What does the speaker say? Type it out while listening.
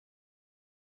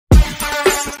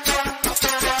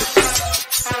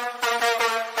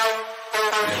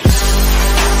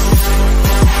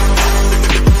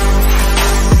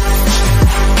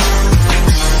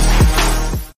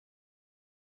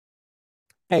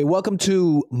Hey, welcome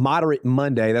to Moderate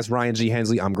Monday. That's Ryan G.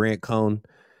 Hensley. I'm Grant Cohn.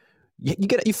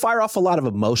 You fire off a lot of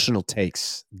emotional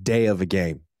takes day of a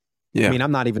game. I Yeah. mean,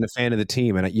 I'm not even a fan of the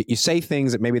team, and you say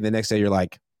things that maybe the next day you're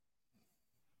like,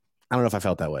 I don't know if I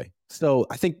felt that way. So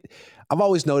I think I've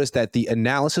always noticed that the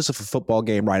analysis of a football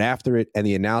game right after it and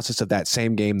the analysis of that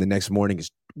same game the next morning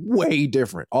is way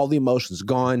different. All the emotions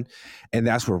gone, and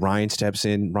that's where Ryan steps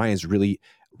in. Ryan's really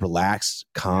relaxed,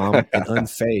 calm, and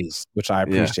unfazed, which I Yeah.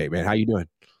 appreciate, man. How you doing?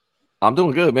 I'm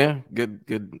doing good, man. Good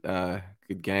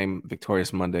game.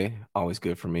 Victorious Monday. Always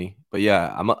good for me. But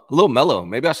yeah, I'm a little mellow.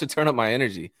 Maybe I should turn up my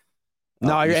energy.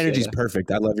 No, You your say energy's that? perfect.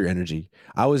 I love your energy.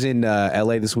 I was in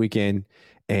LA this weekend,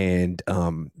 and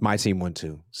my team won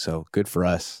too. So good for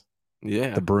us, the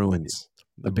Yeah. Bruins.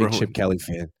 A The big Chip Bruins. Kelly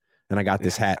fan, and I got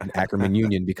this hat in Ackerman Right.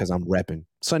 Union because I'm repping.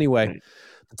 So anyway,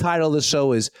 the title of the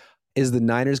show is the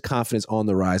Niners' confidence on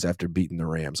the rise after beating the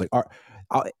Rams. Uh,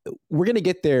 we're gonna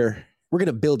get there. We're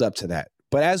gonna build up to that.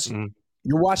 But as Mhm.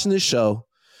 you're watching this show,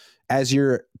 as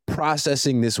you're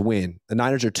processing this win, the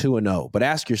Niners are 2-0. But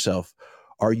ask yourself,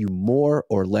 are you more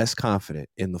or less confident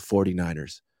in the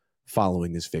 49ers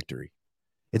following this victory?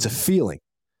 It's a feeling.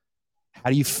 How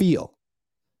do you feel?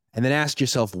 And then ask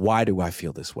yourself, why do I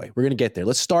feel this way? We're going to get there.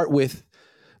 Let's start with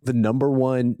the number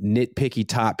one nitpicky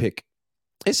topic.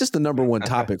 It's just the number one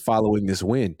topic following this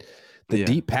win, the Yeah.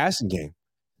 deep passing game.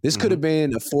 This could Mhm. have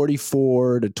been a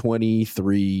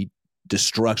 44-23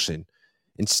 destruction.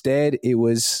 Instead, it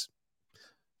was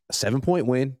a 7-point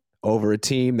win over a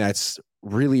team that's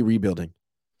really rebuilding.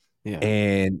 Yeah.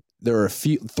 And there are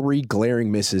three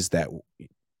glaring misses that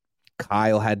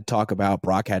Kyle had to talk about,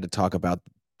 Brock had to talk about,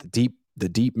 the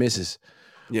deep misses.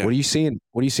 Yeah. What are you seeing?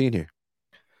 What are you seeing here?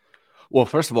 Well,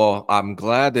 first of all, I'm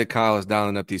glad that Kyle is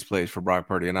dialing up these plays for Brock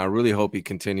Purdy, and I really hope he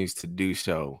continues to do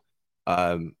so.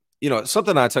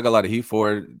 Something I took a lot of heat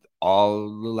for all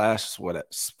the last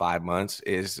 5 months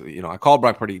is I call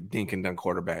Brock Purdy dink and dunk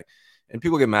quarterback, and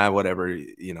people get mad. Whatever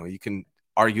you can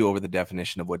argue over the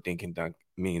definition of what dink and dunk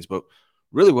means, but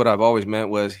really, what I've always meant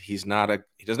was he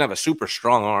doesn't have a super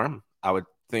strong arm. I would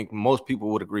think most people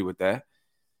would agree with that.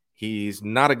 He's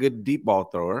not a good deep ball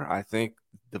thrower. I think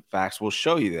the facts will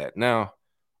show you that. Now,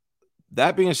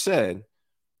 that being said,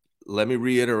 let me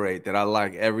reiterate that I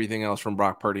like everything else from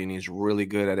Brock Purdy, and he's really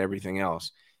good at everything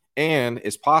else. And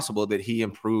it's possible that he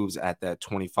improves at that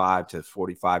 25 to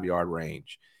 45 yard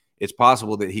range. It's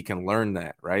possible that he can learn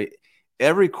that, right?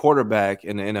 Every quarterback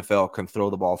in the NFL can throw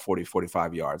the ball 40,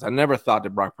 45 yards. I never thought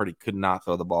that Brock Purdy could not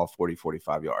throw the ball 40,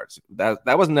 45 yards.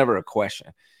 That was never a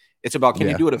question. It's about, can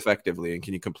you Yeah. do it effectively and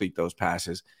can you complete those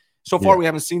passes? So far, Yeah. we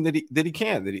haven't seen that he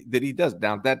can, that he does.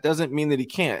 Now, that doesn't mean that he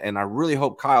can't. And I really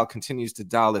hope Kyle continues to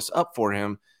dial this up for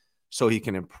him so he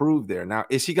can improve there. Now,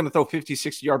 is he going to throw 50,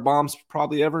 60-yard bombs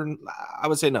probably ever? I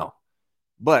would say no.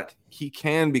 But he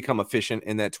can become efficient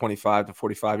in that 25 to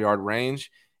 45-yard range.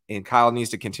 And Kyle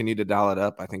needs to continue to dial it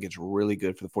up. I think it's really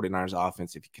good for the 49ers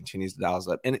offense if he continues to dial it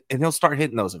up. And he'll start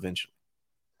hitting those eventually.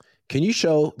 Can you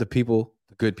show the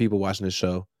good people watching this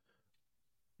show,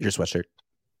 your sweatshirt?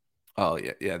 Oh,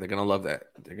 yeah. Yeah, they're going to love that.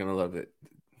 They're going to love it.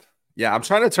 Yeah, I'm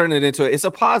trying to turn it into it's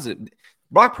a positive.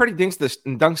 Brock Purdy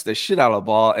dunks the shit out of the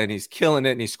ball, and he's killing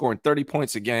it, and he's scoring 30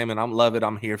 points a game, and I'm love it.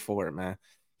 I'm here for it, man.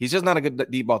 He's just not a good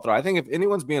deep ball thrower. I think if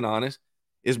anyone's being honest,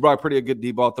 is Brock Purdy a good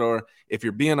deep ball thrower? If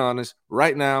you're being honest,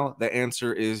 right now, the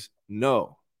answer is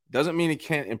no. Doesn't mean he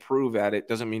can't improve at it.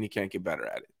 Doesn't mean he can't get better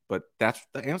at it. But that's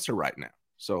the answer right now.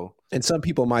 So, And some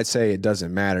people might say it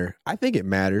doesn't matter. I think it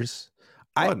matters.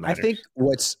 it I think matters.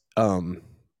 what's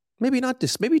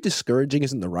maybe discouraging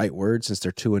isn't the right word since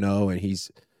they're 2-0 and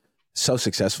he's so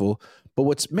successful. But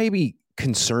what's maybe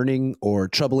concerning or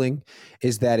troubling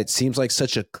is that it seems like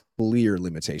such a clear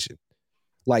limitation.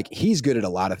 Like he's good at a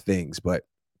lot of things, but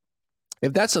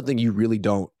if that's something you really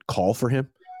don't call for him,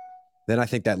 then I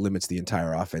think that limits the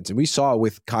entire offense. And we saw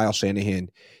with Kyle Shanahan,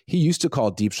 he used to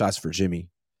call deep shots for Jimmy.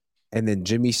 And then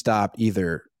Jimmy stopped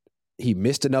either he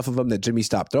missed enough of them that Jimmy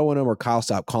stopped throwing them or Kyle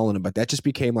stopped calling them. But that just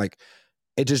became like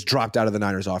it just dropped out of the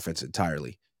Niners offense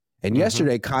entirely. And Mm-hmm.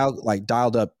 yesterday, Kyle like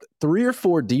dialed up 3 or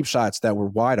 4 deep shots that were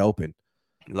wide open.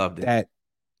 Loved it.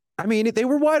 They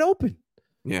were wide open.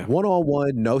 Yeah.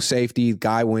 1-on-1, no safety,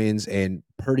 guy wins, and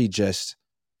Purdy just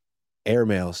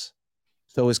airmails.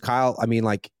 So is Kyle,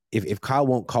 if Kyle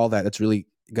won't call that, that's really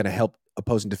going to help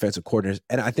opposing defensive coordinators.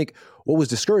 And I think what was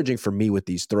discouraging for me with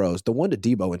these throws, the one to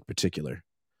Debo in particular,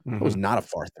 it was Mm-hmm. not a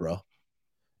far throw.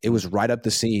 It was right up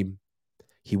the seam.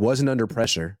 He wasn't under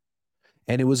pressure.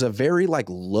 And it was a very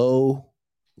low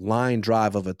line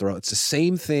drive of a throw. It's the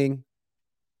same thing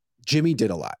Jimmy did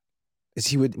a lot.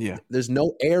 Yeah. There's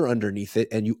no air underneath it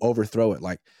and you overthrow it.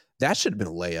 Like that should have been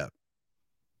a layup.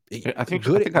 I think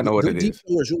I know what Good it deep is.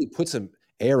 throwers really put some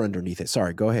air underneath it.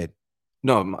 Sorry, go ahead.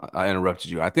 No, I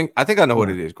interrupted you. I think I know what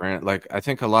No. it is, Grant. Like I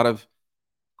think a lot of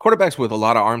quarterbacks with a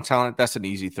lot of arm talent, that's an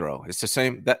easy throw. It's the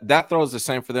same that throw is the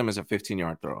same for them as a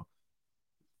 15-yard throw.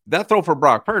 That throw for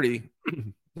Brock Purdy,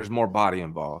 there's more body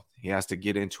involved. He has to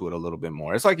get into it a little bit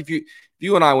more. It's like if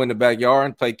you and I went in the backyard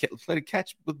and played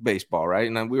catch with baseball, right?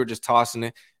 And then we were just tossing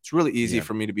it. It's really easy Yeah.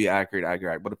 for me to be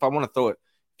accurate. But if I want to throw it,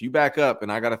 if you back up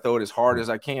and I got to throw it as hard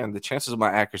as I can, the chances of my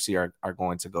accuracy are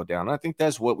going to go down. And I think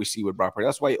that's what we see with Brock Purdy.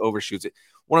 That's why he overshoots it.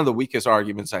 One of the weakest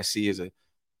arguments I see is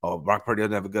Brock Purdy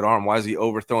doesn't have a good arm. Why is he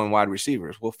overthrowing wide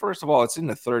receivers? Well, first of all, it's in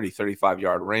the 30,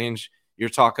 35-yard range. You're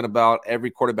talking about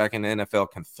every quarterback in the NFL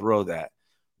can throw that.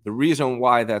 The reason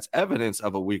why that's evidence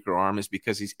of a weaker arm is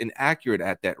because he's inaccurate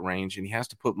at that range and he has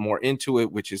to put more into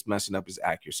it, which is messing up his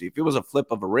accuracy. If it was a flip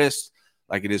of a wrist,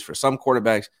 like it is for some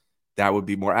quarterbacks, that would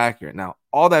be more accurate. Now,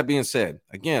 all that being said,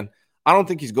 again, I don't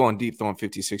think he's going deep throwing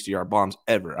 50, 60-yard bombs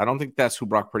ever. I don't think that's who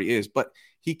Brock Purdy is, but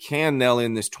he can nail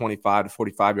in this 25 to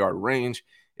 45-yard range.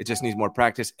 It just needs more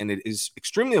practice, and it is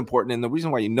extremely important. And the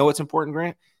reason why you know it's important,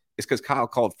 Grant, is because Kyle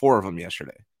called 4 of them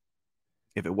yesterday.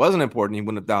 If it wasn't important, he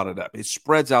wouldn't have dialed it up. It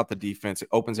spreads out the defense. It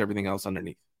opens everything else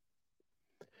underneath.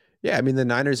 Yeah, I mean, the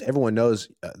Niners, everyone knows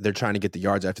they're trying to get the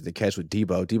yards after the catch with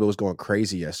Debo. Debo was going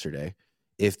crazy yesterday.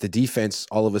 If the defense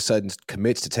all of a sudden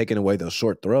commits to taking away those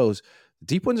short throws, the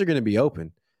deep ones are going to be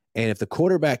open. And if the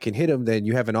quarterback can hit them, then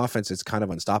you have an offense that's kind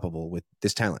of unstoppable with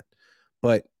this talent.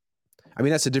 But, I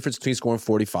mean, that's the difference between scoring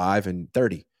 45 and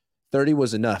 30. 30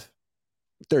 was enough.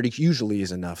 30 usually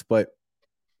is enough, but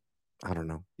I don't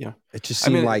know. Yeah. It just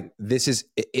seemed like this is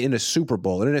in a Super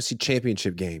Bowl, an NFC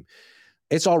championship game.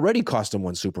 It's already cost them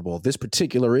one Super Bowl, this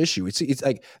particular issue. It's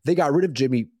like they got rid of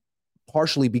Jimmy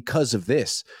partially because of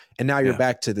this. And now you're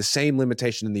back to the same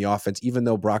limitation in the offense, even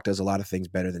though Brock does a lot of things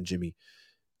better than Jimmy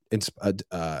other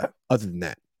than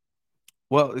that.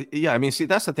 Well, yeah, I mean, see,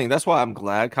 that's the thing. That's why I'm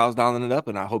glad Kyle's dialing it up,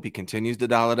 and I hope he continues to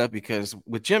dial it up because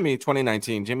with Jimmy,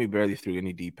 2019, Jimmy barely threw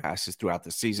any deep passes throughout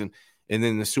the season. And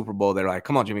then the Super Bowl, they're like,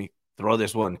 come on, Jimmy, throw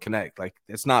this one, connect. Like,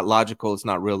 it's not logical. It's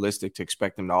not realistic to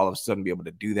expect him to all of a sudden be able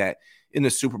to do that in the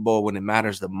Super Bowl when it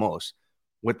matters the most.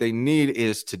 What they need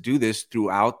is to do this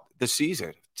throughout the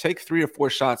season. Take 3 or 4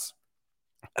 shots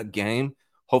a game.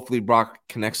 Hopefully Brock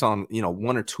connects on,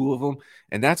 1 or 2 of them,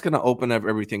 and that's going to open up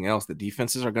everything else. The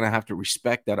defenses are going to have to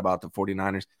respect that about the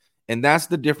 49ers, and that's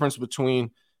the difference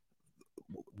between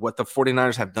what the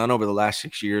 49ers have done over the last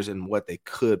 6 years and what they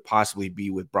could possibly be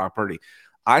with Brock Purdy.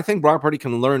 I think Brock Purdy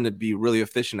can learn to be really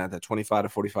efficient at that 25 to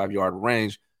 45-yard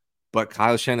range, but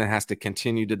Kyle Shanahan has to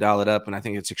continue to dial it up, and I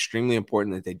think it's extremely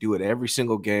important that they do it every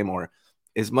single game or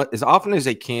as often as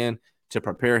they can to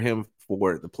prepare him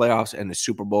for the playoffs and the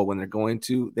Super Bowl when they're going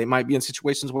to. They might be in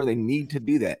situations where they need to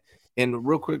do that. And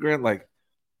real quick, Grant,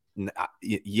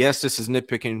 yes, this is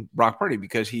nitpicking Brock Purdy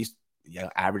because he's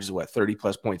averages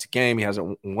 30-plus points a game. He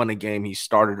hasn't won a game he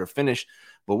started or finished.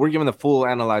 But we're giving the full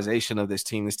analyzation of this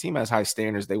team. This team has high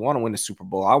standards. They want to win the Super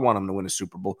Bowl. I want them to win the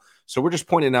Super Bowl. So we're just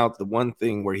pointing out the one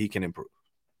thing where he can improve.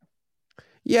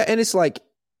 Yeah, and it's like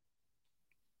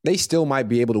they still might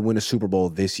be able to win a Super Bowl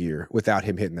this year without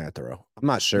him hitting that throw. I'm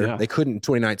not sure. Yeah. They couldn't in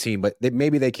 2019, but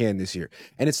maybe they can this year.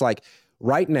 And it's like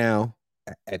right now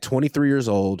at 23 years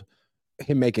old,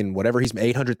 him making whatever he's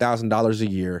 $800,000 a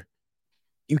year,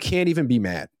 you can't even be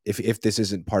mad if this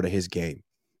isn't part of his game.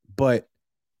 But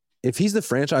if he's the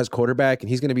franchise quarterback and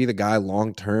he's going to be the guy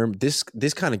long term, this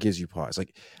kind of gives you pause.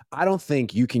 Like, I don't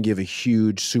think you can give a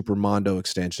huge super mondo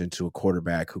extension to a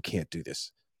quarterback who can't do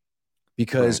this.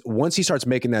 Because once he starts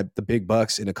making the big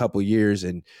bucks in a couple of years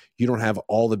and you don't have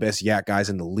all the best yak guys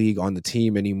in the league on the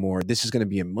team anymore, this is going to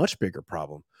be a much bigger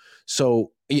problem.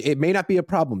 So it may not be a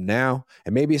problem now,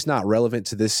 and maybe it's not relevant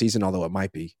to this season, although it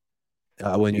might be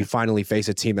when you finally face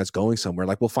a team that's going somewhere.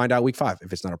 Like, we'll find out week 5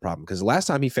 if it's not a problem. Because the last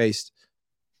time he faced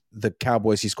the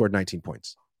Cowboys, he scored 19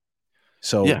 points.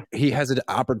 So he has an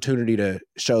opportunity to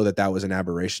show that was an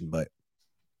aberration, but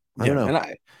I don't know.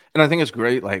 And I think it's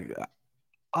great. Like,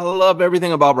 I love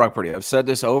everything about Brock Purdy. I've said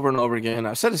this over and over again.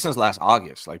 I've said it since last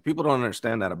August. Like, people don't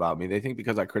understand that about me. They think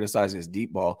because I criticize his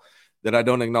deep ball that I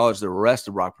don't acknowledge the rest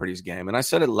of Brock Purdy's game. And I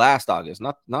said it last August,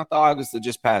 not the August that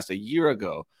just passed, a year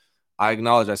ago. I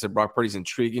said Brock Purdy's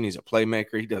intriguing. He's a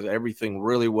playmaker. He does everything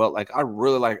really well. Like, I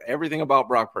really like everything about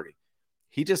Brock Purdy.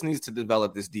 He just needs to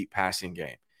develop this deep passing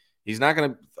game. He's not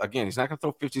going to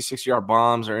throw 56-yard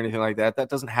bombs or anything like that. That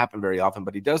doesn't happen very often,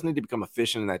 but he does need to become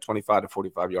efficient in that 25 to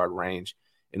 45-yard range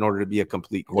in order to be a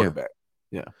complete quarterback.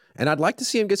 Yeah. And I'd like to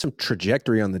see him get some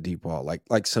trajectory on the deep ball,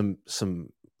 like some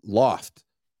loft.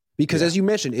 Because as you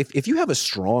mentioned, if you have a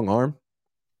strong arm,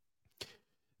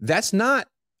 that's not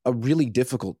a really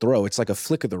difficult throw. It's like a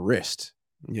flick of the wrist.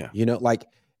 Yeah. Like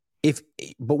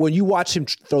but when you watch him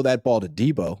throw that ball to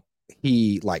Debo,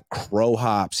 he like crow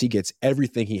hops, he gets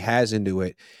everything he has into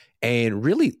it and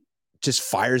really just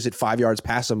fires it 5 yards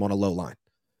past him on a low line.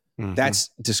 Mm-hmm. That's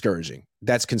discouraging.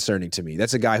 That's concerning to me.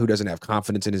 That's a guy who doesn't have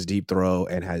confidence in his deep throw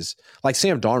and has, like,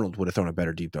 Sam Darnold would have thrown a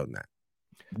better deep throw than that.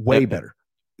 Way better.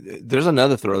 There's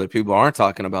another throw that people aren't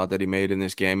talking about that he made in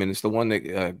this game, and it's the one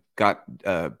that got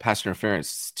pass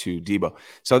interference to Debo.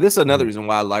 So this is another reason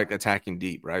why I like attacking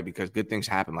deep, right? Because good things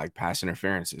happen, like pass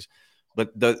interferences.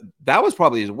 But that was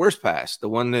probably his worst pass. The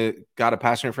one that got a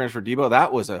pass interference for Debo,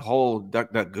 that was a whole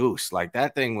duck goose. Like,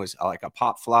 that thing was like a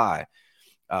pop fly.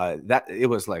 That it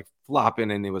was like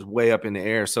flopping and it was way up in the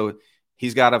air. So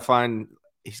he's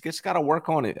just got to work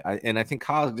on it. And I think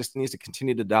Kyle just needs to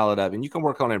continue to dial it up. And you can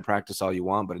work on it in practice all you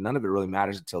want, but none of it really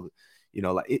matters until,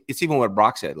 like it's even what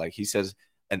Brock said. Like, he says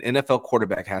an NFL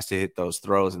quarterback has to hit those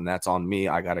throws, and that's on me.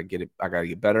 I got to get it. I got to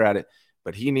get better at it.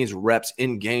 But he needs reps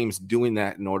in games doing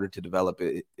that in order to develop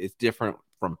it. It's different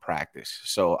from practice.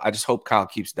 So I just hope Kyle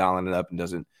keeps dialing it up and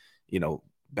doesn't,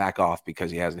 back off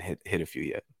because he hasn't hit a few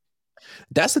yet.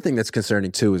 That's the thing that's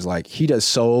concerning too, is like he does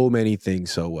so many things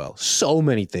so well.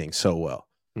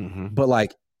 Mm-hmm. But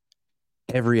like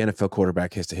every NFL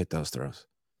quarterback has to hit those throws.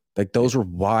 Like those are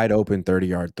wide open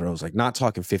 30-yard throws, like not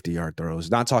talking 50-yard throws,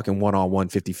 not talking one-on-one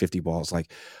 50-50 balls.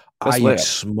 Like I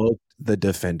smoked the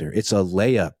defender. It's a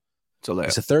layup.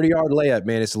 It's a 30-yard layup,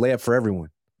 man. It's a layup for everyone.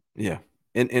 Yeah.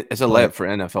 And it's a layup for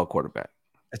NFL quarterback.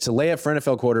 It's a layup for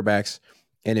NFL quarterbacks.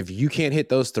 And if you can't hit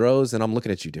those throws, then I'm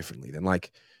looking at you differently. Then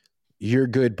like you're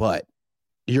good, but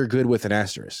you're good with an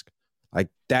asterisk. Like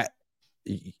that,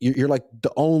 you're like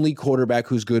the only quarterback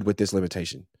who's good with this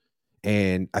limitation.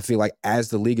 And I feel like as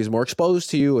the league is more exposed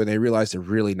to you and they realize they're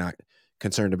really not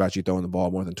concerned about you throwing the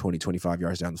ball more than 20, 25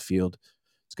 yards down the field,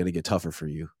 it's going to get tougher for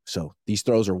you. So these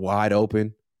throws are wide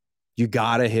open. You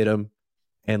got to hit them.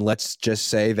 And let's just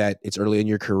say that it's early in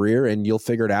your career and you'll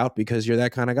figure it out because you're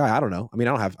that kind of guy. I don't know. I mean,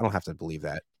 I don't have to believe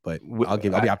that, but I'll be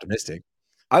optimistic.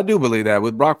 I do believe that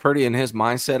with Brock Purdy and his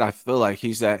mindset. I feel like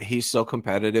he's so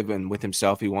competitive and with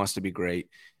himself, he wants to be great.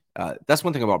 That's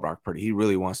one thing about Brock Purdy. He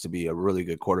really wants to be a really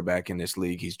good quarterback in this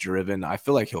league. He's driven. I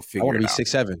feel like he'll figure it out. I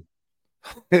want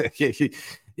to be 6'7".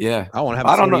 Yeah. I want to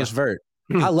have a 40-inch vert.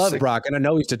 I love Brock, and I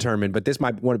know he's determined, but this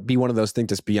might be one of those things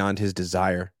that's beyond his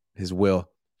desire, his will.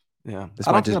 Yeah. This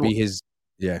might just be his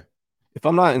 – yeah. If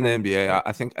I'm not in the NBA,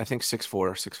 I think 6'4"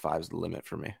 or 6'5" is the limit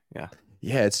for me. Yeah.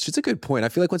 Yeah, it's just a good point. I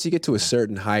feel like once you get to a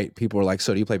certain height, people are like,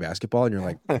 so do you play basketball? And you're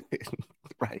like,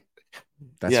 right.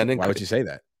 Why would you say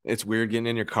that? It's weird getting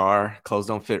in your car. Clothes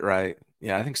don't fit right.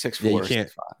 Yeah, I think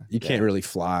 6'4". You can't really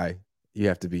fly. You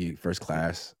have to be first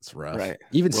class. It's rough. Right.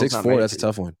 Even 6'4", that's a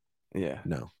tough one. Yeah.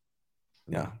 No.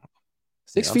 Yeah.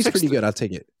 6 feet's pretty good. I'll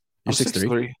take it. You're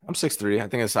 6'3". I'm 6'3". I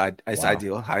think it's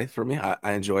ideal height for me.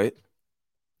 I enjoy it.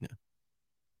 Yeah.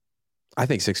 I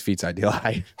think 6 feet's ideal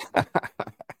height.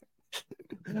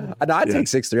 I'd take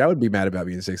 6'3". I wouldn't be mad about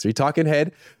being 6'3". Talking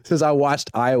Head says, I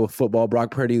watched Iowa football.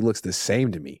 Brock Purdy looks the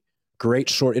same to me. Great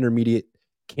short intermediate.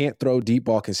 Can't throw deep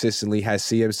ball consistently. Has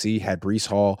CMC. Had Breece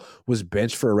Hall. Was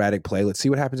benched for erratic play. Let's see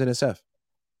what happens in SF.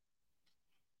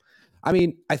 I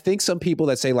mean, I think some people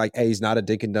that say like, hey, he's not a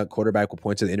dink and dunk quarterback will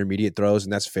point to the intermediate throws,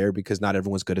 and that's fair because not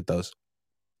everyone's good at those.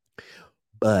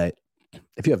 But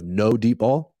if you have no deep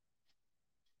ball,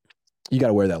 you got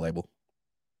to wear that label.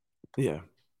 Yeah.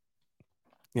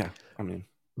 Yeah, I mean,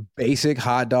 basic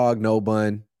hot dog, no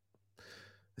bun.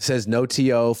 It says no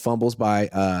TO, fumbles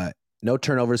by no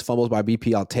turnovers, fumbles by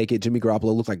BP. I'll take it. Jimmy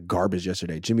Garoppolo looked like garbage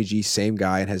yesterday. Jimmy G, same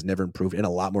guy and has never improved and a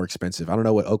lot more expensive. I don't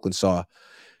know what Oakland saw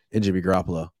in Jimmy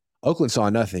Garoppolo. Oakland saw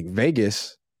nothing.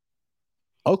 Vegas,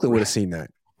 Oakland would have seen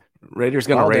that. Raiders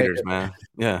gonna Raiders, man.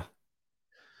 Yeah.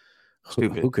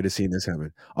 Stupid. Who could have seen this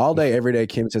happen? All day, every day,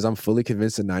 Kim says, I'm fully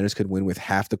convinced the Niners could win with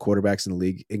half the quarterbacks in the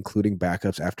league, including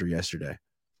backups after yesterday.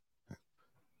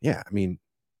 Yeah, I mean,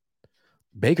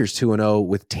 Baker's 2-0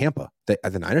 with Tampa.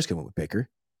 The Niners can win with Baker.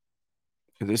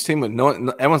 This team would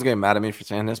everyone's getting mad at me for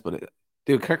saying this, but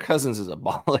dude, Kirk Cousins is a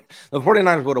baller. The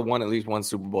 49ers would have won at least one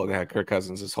Super Bowl. They had Kirk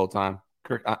Cousins this whole time.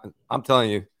 I'm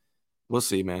telling you, we'll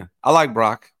see, man. I like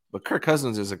Brock, but Kirk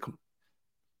Cousins is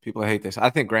people hate this. I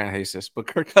think Grant hates this, but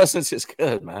Kirk Cousins is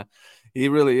good, man. He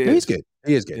really is. He's good.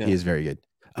 He is good. Yeah. He is very good.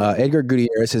 Edgar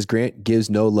Gutierrez says Grant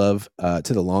gives no love to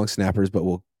the long snappers, but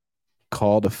will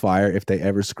call to fire if they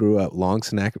ever screw up. Long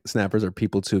snappers are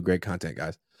people too. Great content,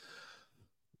 guys.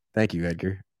 Thank you,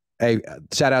 Edgar. Hey,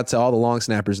 shout out to all the long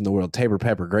snappers in the world. Tabor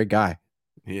Pepper, great guy.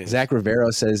 Zach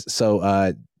Rivero says,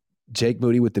 so Jake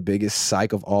Moody with the biggest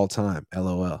psych of all time.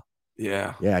 LOL.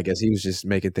 Yeah. Yeah, I guess he was just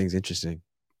making things interesting.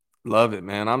 Love it,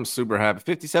 man. I'm super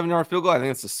happy. 57-yard field goal. I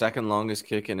think it's the second longest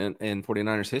kick in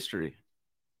 49ers history.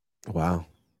 Wow.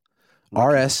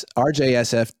 Rookie.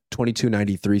 RJSF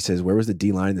 2293 says, where was the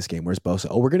D line in this game? Where's Bosa?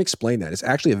 Oh, we're going to explain that. It's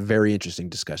actually a very interesting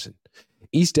discussion.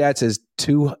 East Dad says,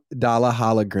 $2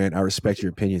 holla Grant. I respect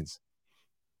your opinions.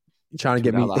 You trying to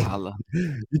get me? Holla.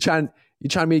 you trying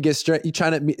me to get straight?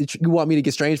 You want me to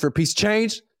get strange for a piece of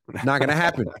change? Not going to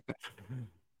happen.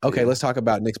 Okay, let's talk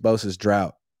about Nick Bosa's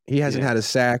drought. He hasn't had a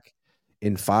sack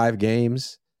in 5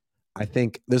 games. I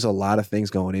think there's a lot of things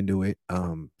going into it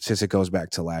since it goes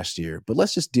back to last year. But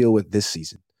let's just deal with this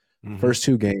season. Mm-hmm. First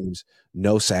 2 games,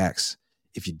 no sacks.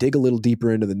 If you dig a little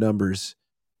deeper into the numbers,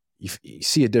 you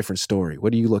see a different story.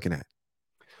 What are you looking at?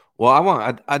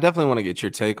 Well, I definitely want to get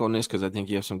your take on this because I think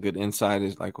you have some good insight.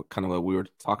 Is like kind of what we were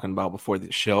talking about before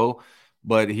the show.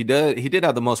 But he did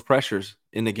have the most pressures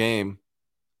in the game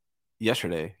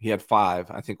yesterday. He had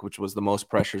 5, I think, which was the most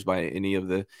pressures by any of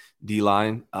the D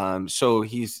line. So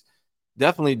he's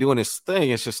definitely doing his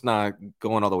thing. It's just not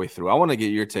going all the way through. I want to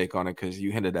get your take on it because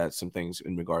you hinted at some things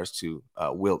in regards to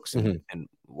Wilkes and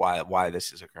why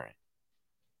this is occurring.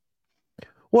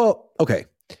 Well, okay.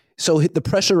 So the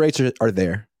pressure rates are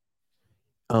there.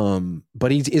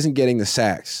 But he isn't getting the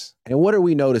sacks. And what are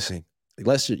we noticing?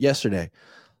 Yesterday,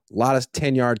 a lot of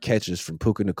 10-yard catches from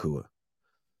Puka Nacua. A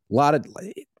lot of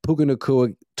Puka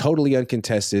Nacua totally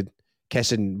uncontested,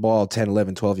 catching ball 10,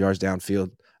 11, 12 yards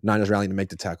downfield. Niners rallying to make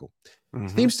the tackle.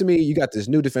 Mm-hmm. Seems to me you got this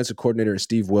new defensive coordinator,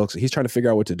 Steve Wilkes. He's trying to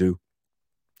figure out what to do.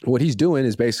 What he's doing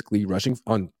is basically rushing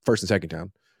on first and second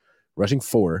down, rushing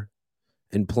 4,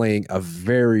 and playing a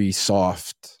very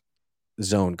soft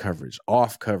zone coverage,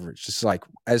 off coverage, just like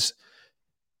as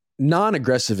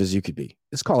non-aggressive as you could be.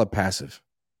 Let's call it passive.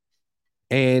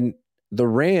 And the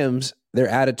Rams, their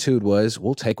attitude was,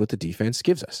 we'll take what the defense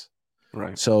gives us.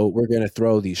 Right. So we're going to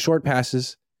throw these short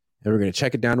passes, and we're going to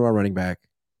check it down to our running back,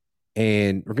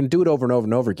 and we're going to do it over and over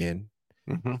and over again.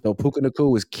 Mm-hmm. So Puka Nacua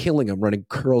was killing them, running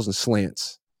curls and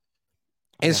slants.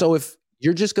 And so if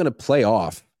you're just going to play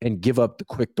off and give up the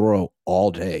quick throw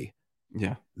all day,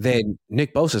 then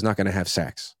Nick Bosa is not going to have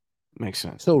sacks. Makes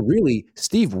sense. So really,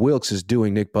 Steve Wilkes is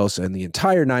doing Nick Bosa and the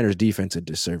entire Niners defense a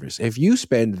disservice. If you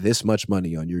spend this much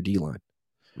money on your D-line,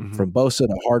 from Bosa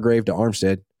to Hargrave to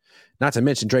Armstead, not to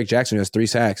mention Drake Jackson has 3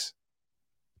 sacks,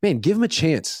 man, give him a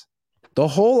chance. The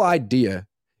whole idea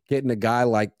getting a guy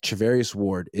like Charvarius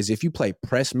Ward is if you play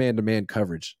press man-to-man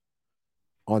coverage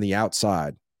on the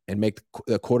outside and make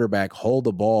the quarterback hold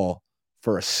the ball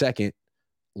for a second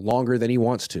longer than he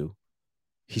wants to,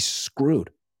 he's screwed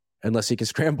unless he can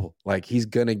scramble. Like, he's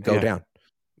going to go down.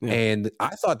 Yeah. And I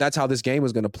thought that's how this game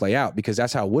was going to play out because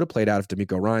that's how it would have played out if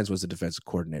D'Amico Ryans was the defensive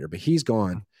coordinator. But he's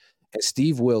gone, and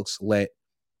Steve Wilkes let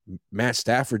Matt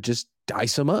Stafford just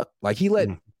dice him up. Like, he let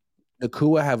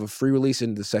Nacua have a free release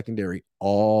into the secondary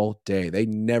all day. They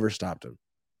never stopped him.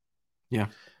 Yeah.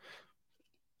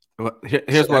 Well,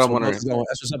 here's what I'm wondering. That's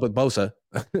what's up with Bosa.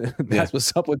 That's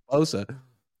what's up with Bosa.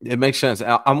 It makes sense.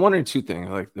 I'm wondering 2 things.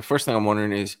 Like, the first thing I'm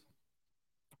wondering is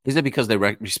it because they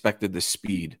respected the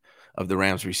speed of the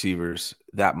Rams receivers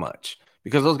that much?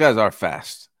 Because those guys are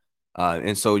fast.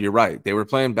 And so you're right. They were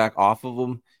playing back off of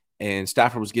them, and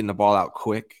Stafford was getting the ball out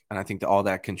quick, and I think that all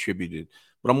that contributed.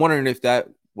 But I'm wondering if that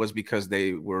was because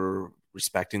they were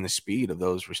respecting the speed of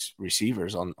those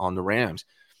receivers on the Rams.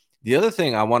 The other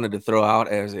thing I wanted to throw out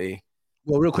as a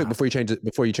real quick before you change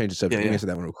the subject, let me answer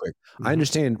that one real quick. I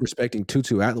understand respecting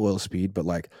Tutu Atwell speed, but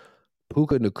like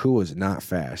Puka Nacua is not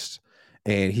fast,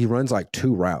 and he runs like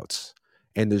 2 routes,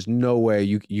 and there's no way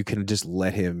you can just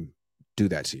let him do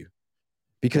that to you.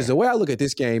 Because the way I look at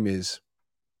this game is,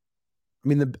 I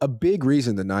mean, a big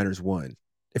reason the Niners won,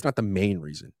 if not the main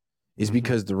reason, is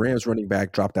because the Rams running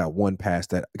back dropped out 1 pass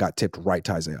that got tipped right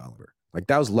to Isaiah Oliver. Like,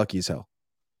 that was lucky as hell.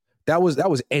 That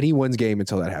was anyone's game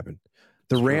until that happened.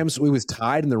 The Rams, we was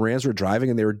tied, and the Rams were driving,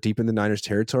 and they were deep in the Niners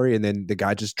territory, and then the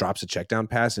guy just drops a check down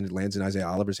pass, and it lands in Isaiah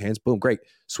Oliver's hands. Boom, great,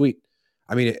 sweet.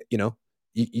 I mean,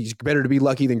 it's better to be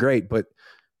lucky than great, but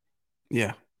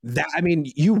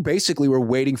you basically were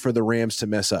waiting for the Rams to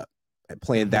mess up and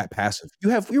playing that passive.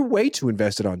 You're way too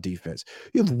invested on defense.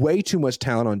 You have way too much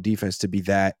talent on defense to be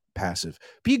that passive.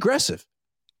 Be aggressive.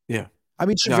 Yeah. I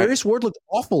mean, Charvarius Ward looked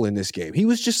awful in this game. He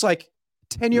was just like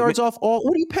 10 yards off all.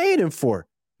 What are you paying him for?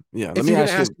 Yeah. If you're going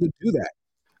to ask him to do that.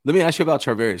 Let me ask you about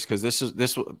Charvarius, because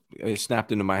this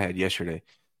snapped into my head yesterday.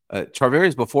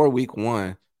 Charvarius before week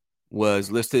 1 was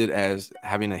listed as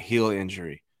having a heel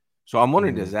injury. So I'm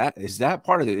wondering, is that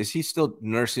part of it? Is he still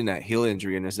nursing that heel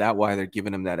injury, and is that why they're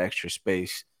giving him that extra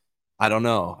space? I don't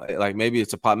know. Like, maybe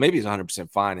it's maybe he's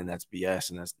 100% fine, and that's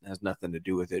BS, and that has nothing to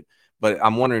do with it. But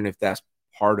I'm wondering if that's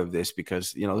part of this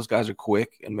because, those guys are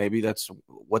quick and maybe that's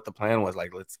what the plan was.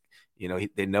 Like,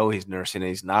 they know he's nursing and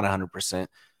he's not 100%.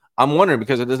 I'm wondering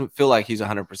because it doesn't feel like he's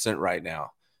 100% right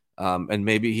now. And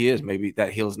maybe he is. Maybe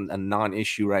that heal's a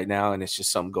non-issue right now and it's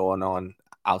just something going on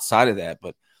outside of that.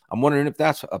 But I'm wondering if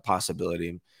that's a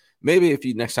possibility. Maybe if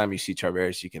next time you see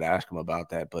Charvarius, you could ask him about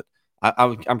that. But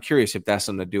I'm curious if that's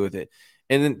something to do with it.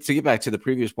 And then to get back to the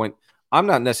previous point, I'm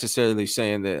not necessarily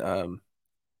saying that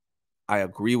I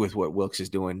agree with what Wilkes is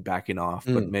doing, backing off,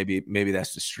 but maybe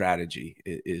that's the strategy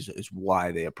is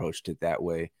why they approached it that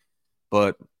way.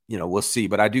 But we'll see.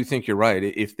 But I do think you're right.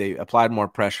 If they applied more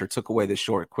pressure, took away the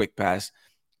short, quick pass,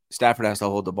 Stafford has to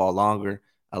hold the ball longer,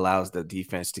 allows the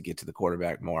defense to get to the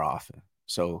quarterback more often.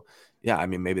 So, yeah, I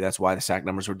mean, maybe that's why the sack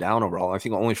numbers were down overall. I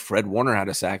think only Fred Warner had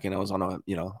a sack, and it was on a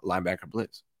linebacker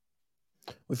blitz.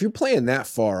 If you're playing that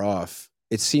far off,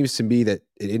 it seems to me that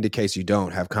it indicates you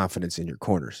don't have confidence in your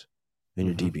corners and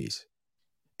your DBs.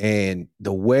 And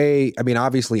the way, I mean,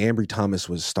 obviously, Ambry Thomas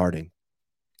was starting.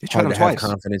 They tried him twice.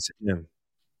 Have confidence in him.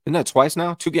 Isn't that twice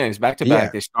now? 2 games back to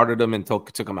back. They started him and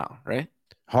took him out, right?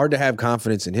 Hard to have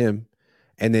confidence in him.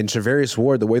 And then Charvarius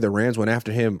Ward, the way the Rams went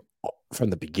after him from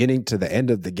the beginning to the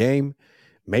end of the game,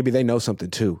 maybe they know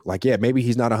something too. Like, yeah, maybe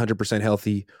he's not 100%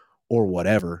 healthy or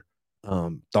whatever.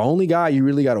 The only guy you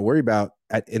really got to worry about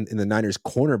in the Niners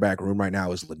cornerback room right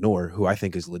now is Lenoir, who I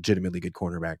think is legitimately good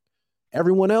cornerback.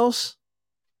 Everyone else,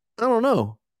 I don't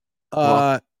know.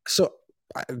 So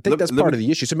I think that's part of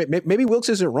the issue. So maybe Wilkes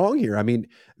isn't wrong here. I mean,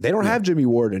 they don't have Jimmy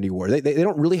Ward anymore. They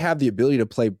don't really have the ability to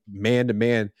play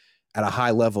man-to-man at a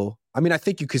high level. I mean, I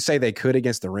think you could say they could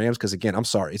against the Rams because, again, I'm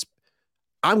sorry.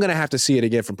 I'm going to have to see it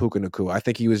again from Puka Nacua. I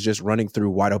think he was just running through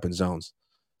wide open zones.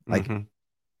 Like,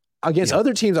 against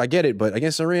other teams, I get it. But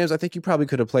against the Rams, I think you probably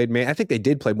could have played man. I think they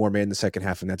did play more man in the second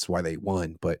half, and that's why they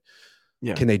won. But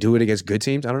can they do it against good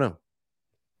teams? I don't know.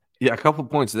 Yeah, a couple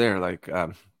points there. Like,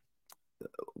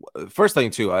 first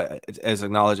thing, too, as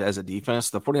acknowledged as a defense,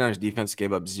 the 49ers defense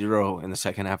gave up 0 in the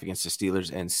second half against the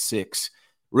Steelers and 6,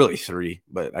 really 3,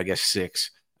 but I guess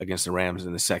 6 against the Rams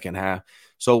in the second half.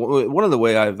 So one of the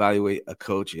way I evaluate a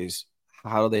coach is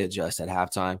how do they adjust at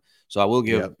halftime. So I will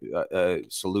give a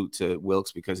salute to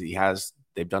Wilkes because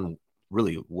they've done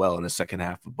really well in the second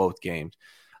half of both games.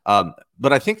 But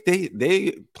I think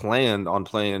they planned on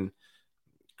playing,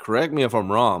 correct me if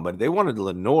I'm wrong, but they wanted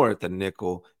Lenoir at the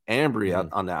nickel, Ambry out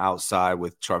on the outside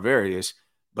with Charvarius,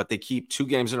 but they keep 2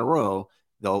 games in a row.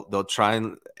 They'll try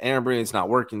and Ambry, it's not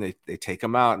working. They take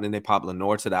him out and then they pop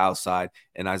Lenoir to the outside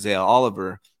and Isaiah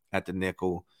Oliver at the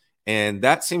nickel. And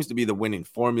that seems to be the winning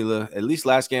formula. At least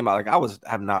last game, I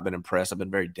have not been impressed. I've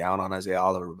been very down on Isaiah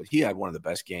Oliver, but he had one of the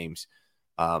best games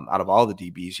out of all the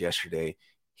DBs yesterday.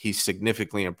 He's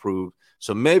significantly improved.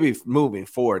 So maybe moving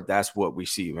forward, that's what we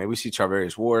see. Maybe we see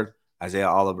Charvarius Ward, Isaiah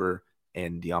Oliver,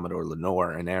 and Diamador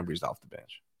Lenoir, and Ambry's off the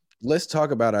bench. Let's talk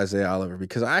about Isaiah Oliver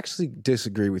because I actually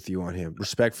disagree with you on him,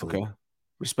 respectfully. Okay.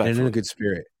 Respectfully. And in a good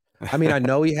spirit. I mean, I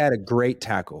know he had a great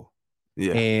tackle.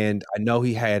 Yeah. And I know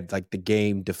he had like the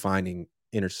game-defining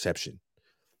interception.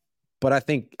 But I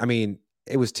think,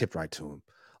 it was tipped right to him.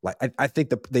 Like, I think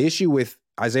the issue with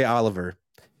Isaiah Oliver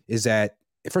is that,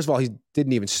 first of all, he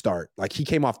didn't even start. Like, he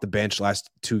came off the bench last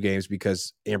 2 games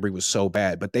because Ambry was so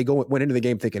bad. But they went into the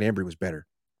game thinking Ambry was better.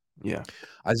 Yeah.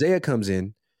 Isaiah comes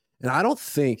in, and I don't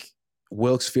think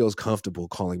Wilkes feels comfortable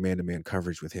calling man-to-man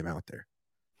coverage with him out there.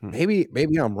 Maybe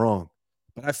I'm wrong,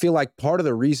 but I feel like part of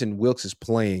the reason Wilkes is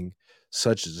playing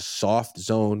such a soft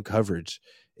zone coverage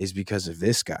is because of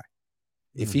this guy.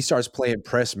 If he starts playing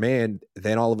press man,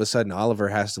 then all of a sudden Oliver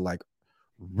has to like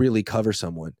really cover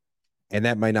someone, and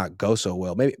that might not go so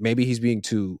well. Maybe he's being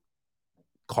too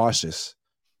cautious,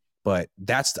 but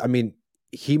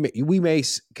we may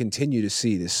continue to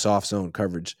see this soft zone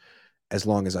coverage as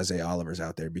long as Isaiah Oliver's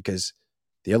out there because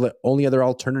the only other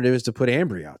alternative is to put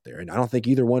Ambry out there. And I don't think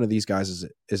either one of these guys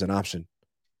is an option.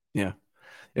 Yeah.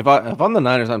 If I'm the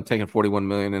Niners, I'm taking $41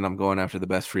 million and I'm going after the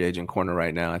best free agent corner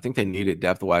right now. I think they need it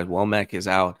depth-wise. Womack is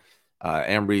out.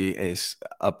 Ambry is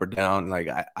up or down. Like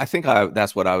I think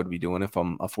that's what I would be doing if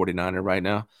I'm a 49er right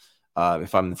now.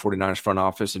 If I'm the 49ers front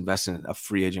office, investing in a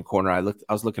free agent corner. I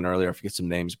was looking earlier, I forget some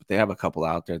names, but they have a couple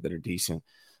out there that are decent.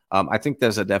 I think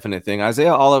there's a definite thing.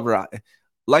 Isaiah Oliver,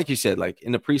 like you said, like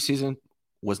in the preseason,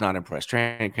 was not impressed.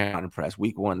 Training camp, not impressed.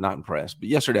 Week 1, not impressed. But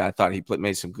yesterday, I thought he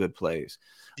made some good plays.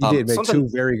 He did make 2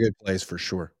 very good plays for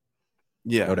sure.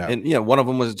 Yeah, no doubt. And one of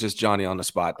them was just Johnny on the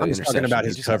spot. I'm just talking about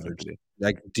his coverage.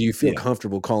 Like, do you feel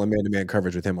comfortable calling man-to-man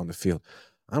coverage with him on the field?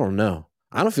 I don't know.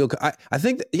 I don't feel. I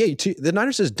think that, the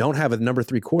Niners just don't have a number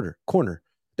 3 corner.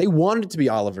 They wanted it to be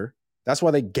Oliver. That's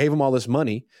why they gave him all this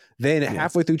money. Then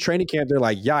halfway through training camp, they're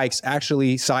like, yikes,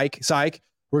 actually, psych.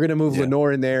 We're going to move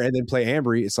Lenore in there and then play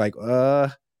Ambry. It's like,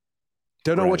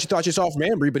 don't know what you thought you saw from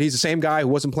Ambry, but he's the same guy who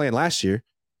wasn't playing last year.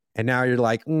 And now you're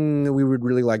like, we would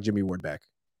really like Jimmy Ward back.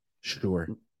 Sure.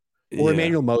 Or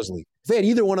Emmanuel Mosley. If they had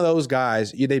either one of those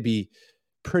guys, they'd be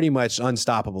pretty much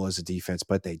unstoppable as a defense,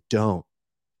 but they don't.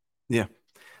 Yeah.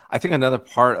 I think another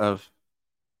part of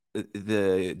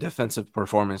the defensive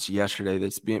performance yesterday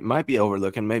might be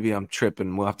overlooked, and maybe I'm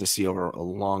tripping. We'll have to see over a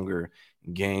longer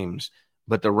games.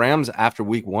 But the Rams, after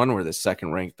week 1, were the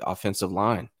second-ranked offensive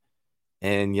line.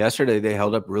 And yesterday they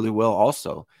held up really well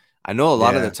also. I know a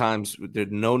lot of the times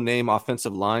there's no-name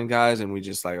offensive line guys, and we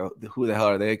just like, oh, who the hell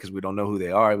are they? Because we don't know who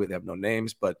they are. They have no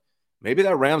names. But maybe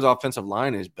that Rams offensive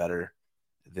line is better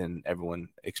than everyone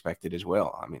expected as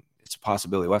well. I mean, it's a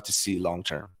possibility. We'll have to see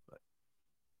long-term.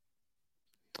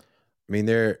 I mean,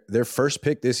 their first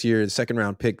pick this year, the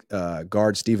second-round pick,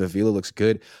 guard Steve Avila looks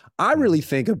good. I really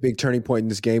think a big turning point in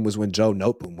this game was when Joe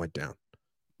Noteboom went down.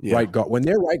 Yeah. Right guard. When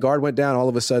their right guard went down, all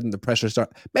of a sudden the pressure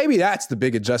started. Maybe that's the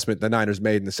big adjustment the Niners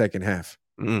made in the second half.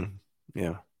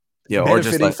 Yeah. Or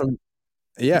just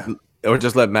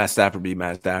let Matt Stafford be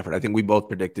Matt Stafford. I think we both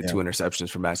predicted 2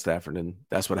 interceptions for Matt Stafford, and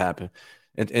that's what happened.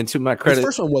 And to my credit, the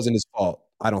first one wasn't his fault.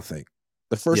 I don't think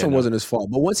the first one wasn't his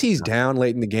fault. But once he's down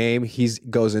late in the game, he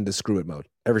goes into screw it mode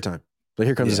every time. But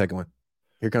here comes the second one.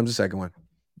 Here comes the second one.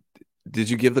 Did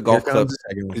you give the golf clap?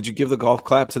 Did you give the golf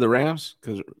clap to the Rams?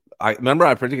 Because I remember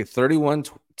I predicted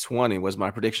 31-20 was my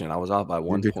prediction. I was off by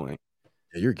 1 point.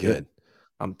 Yeah, you're good.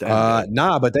 I'm damn good.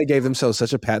 Nah, but they gave themselves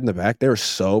such a pat in the back. They were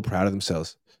so proud of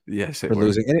themselves. Yes, for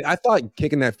losing. And I thought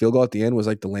kicking that field goal at the end was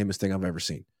like the lamest thing I've ever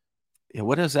seen. Yeah,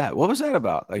 what is that? What was that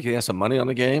about? Like he had some money on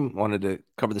the game, wanted to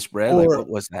cover the spread. Like what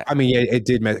was that? I mean, it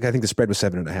did. I think the spread was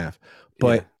 7.5.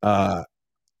 But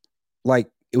like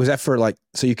it was that for like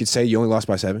so you could say you only lost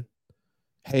by 7.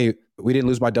 Hey, we didn't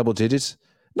lose by double digits.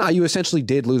 No, you essentially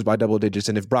did lose by double digits.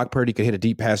 And if Brock Purdy could hit a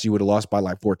deep pass, you would have lost by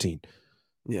like 14.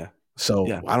 Yeah. So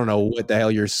I don't know what the hell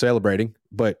you're celebrating,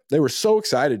 but they were so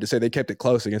excited to say they kept it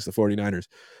close against the 49ers.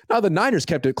 Now the Niners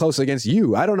kept it close against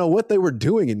you. I don't know what they were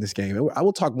doing in this game. I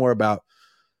will talk more about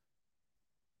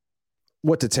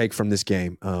what to take from this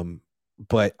game.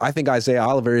 But I think Isaiah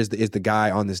Oliver is the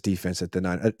guy on this defense at the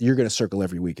Niners. You're going to circle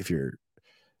every week if you're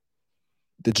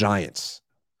the Giants.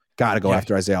 Got to go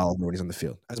after Isaiah Oliver when he's on the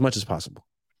field as much as possible.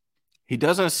 He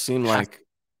doesn't seem like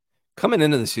coming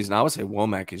into the season, I would say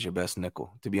Womack is your best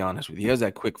nickel, to be honest with you. He has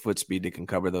that quick foot speed that can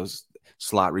cover those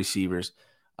slot receivers.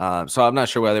 So I'm not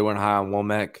sure why they weren't high on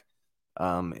Womack.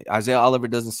 Isaiah Oliver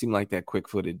doesn't seem like that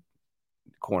quick-footed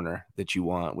corner that you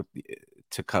want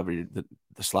to cover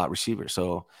the slot receiver.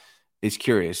 So it's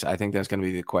curious. I think that's going to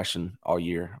be the question all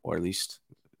year, or at least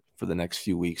for the next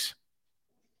few weeks.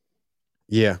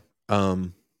 Yeah.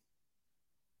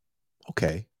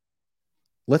 Okay.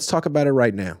 Let's talk about it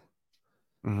right now.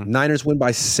 Mm-hmm. Niners win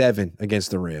by 7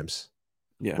 against the Rams.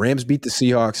 Yeah. Rams beat the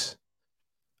Seahawks.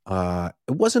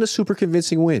 It wasn't a super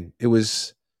convincing win. It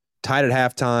was tied at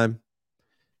halftime.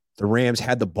 The Rams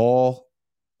had the ball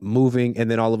moving, and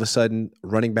then all of a sudden,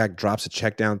 running back drops a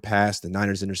check down pass. The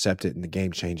Niners intercept it, and the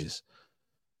game changes.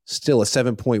 Still a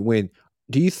 7-point win.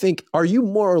 Are you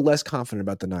more or less confident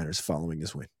about the Niners following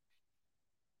this win?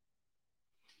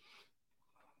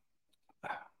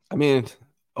 I mean,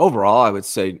 overall, I would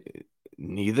say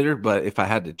neither, but if I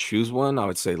had to choose one, I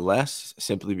would say less,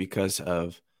 simply because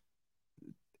of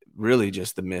really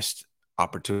just the missed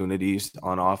opportunities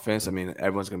on offense. I mean,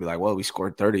 everyone's going to be like, well, we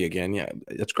scored 30 again. Yeah,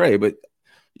 that's great, but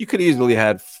you could easily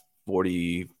had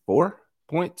 44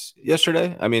 points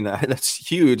yesterday. I mean, that's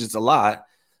huge. It's a lot.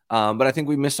 But I think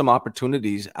we missed some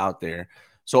opportunities out there.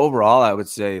 So overall, I would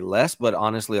say less, but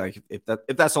honestly, like if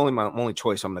that's only my only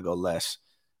choice, I'm going to go less.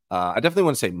 I definitely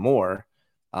want to say more,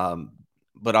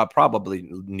 but I'll probably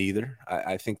neither.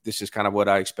 I think this is kind of what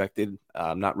I expected.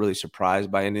 I'm not really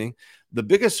surprised by anything. The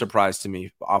biggest surprise to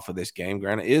me off of this game,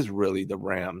 granted, is really the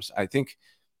Rams. I think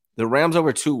the Rams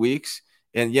over 2 weeks,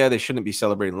 and yeah, they shouldn't be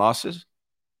celebrating losses,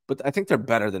 but I think they're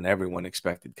better than everyone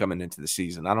expected coming into the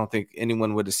season. I don't think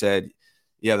anyone would have said,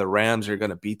 yeah, the Rams are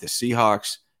going to beat the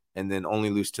Seahawks and then only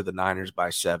lose to the Niners by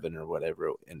 7 or whatever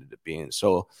it ended up being.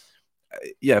 So,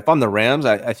 yeah, if I'm the Rams,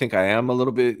 I think I am a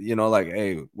little bit, like,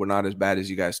 hey, we're not as bad as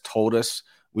you guys told us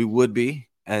we would be.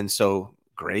 And so,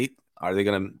 great. Are they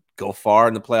going to go far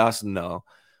in the playoffs? No.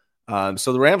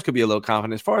 So the Rams could be a little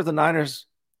confident. As far as the Niners,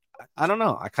 I don't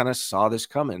know. I kind of saw this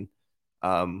coming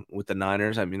with the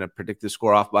Niners. I mean, I predicted the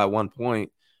score off by 1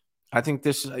 point. I think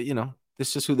this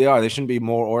is who they are. They shouldn't be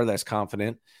more or less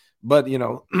confident. But,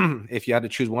 if you had to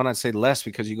choose one, I'd say less,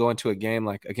 because you go into a game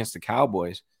like against the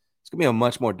Cowboys. It's gonna be a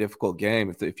much more difficult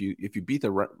game if you beat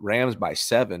the Rams by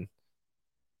 7.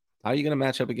 How are you gonna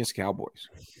match up against Cowboys?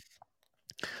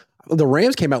 The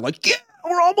Rams came out like, yeah,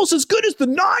 we're almost as good as the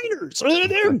Niners.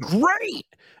 They're great.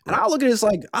 And I look at this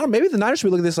like, I don't know, maybe the Niners should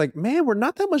be looking at this like, man, we're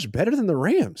not that much better than the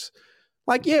Rams.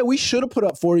 Like, yeah, we should have put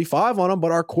up 45 on them,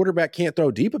 but our quarterback can't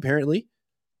throw deep, apparently.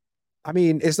 I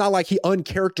mean, it's not like he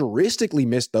uncharacteristically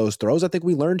missed those throws. I think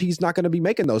we learned he's not going to be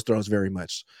making those throws very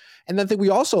much. And then I think we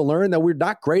also learned that we're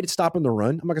not great at stopping the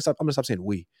run. I'm going to stop saying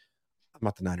we. I'm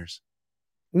not the Niners.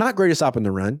 Not great at stopping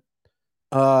the run.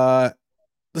 The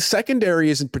secondary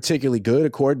isn't particularly good,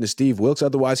 according to Steve Wilks.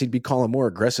 Otherwise, he'd be calling more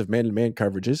aggressive man-to-man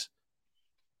coverages.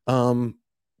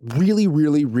 Really,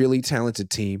 really, really talented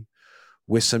team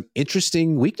with some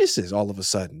interesting weaknesses all of a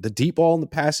sudden. The deep ball in the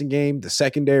passing game, the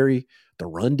secondary, the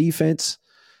run defense.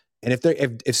 And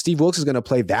if Steve Wilks is going to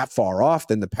play that far off,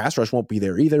 then the pass rush won't be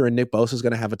there either, and Nick Bosa is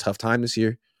going to have a tough time this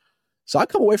year. So I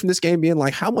come away from this game being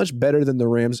like, how much better than the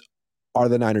Rams are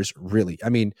the Niners really? I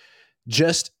mean,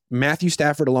 just Matthew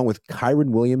Stafford along with Kyron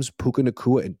Williams, Puka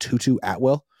Nacua, and Tutu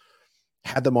Atwell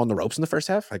had them on the ropes in the first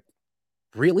half. Like,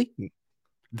 really?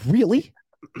 Really?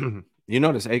 You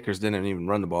notice Akers didn't even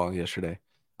run the ball yesterday.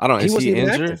 I don't know. He Is he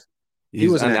injured? Active. He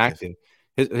was inactive.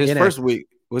 His first week,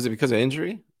 was it because of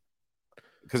injury?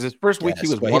 Because his first week he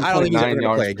was 1.9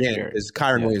 yards per again because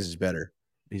Kyron Williams is better.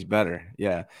 He's better.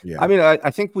 Yeah. I mean,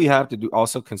 I think we have to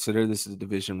also consider this is a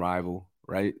division rival,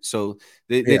 right? So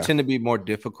they tend to be more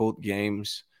difficult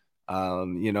games.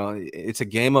 It's a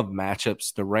game of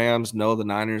matchups. The Rams know the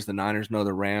Niners know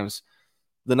the Rams.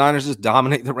 The Niners just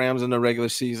dominate the Rams in the regular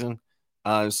season.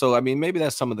 So, I mean, maybe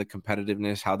that's some of the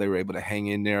competitiveness, how they were able to hang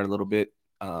in there a little bit.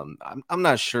 I'm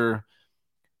not sure.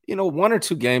 One or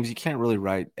two games, you can't really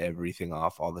write everything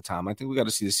off all the time. I think we got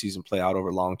to see the season play out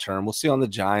over long term. We'll see on the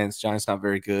Giants. Giants not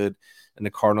very good. And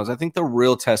the Cardinals. I think the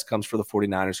real test comes for the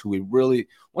 49ers, who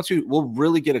we'll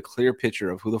really get a clear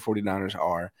picture of who the 49ers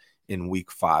are in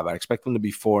week 5. I expect them to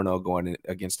be 4-0 going in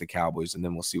against the Cowboys, and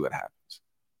then we'll see what happens.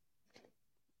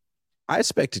 I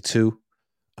expect it too.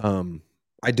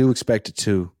 I do expect it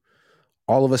too.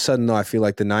 All of a sudden, though, I feel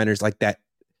like the Niners, like that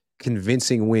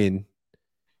convincing win,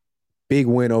 big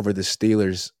win over the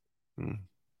Steelers.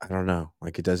 I don't know.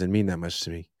 Like, it doesn't mean that much to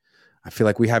me. I feel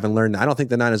like we haven't learned. I don't think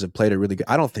the Niners have played it really good.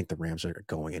 I don't think the Rams are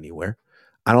going anywhere.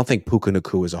 I don't think Puka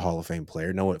Nacua is a Hall of Fame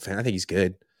player. No, I think he's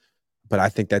good. But I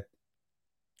think the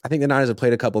Niners have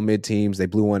played a couple mid teams. They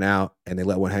blew one out and they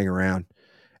let one hang around.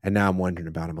 And now I'm wondering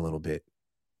about him a little bit.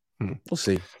 We'll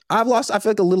see. I feel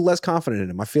like a little less confident in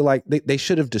him. I feel like they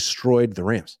should have destroyed the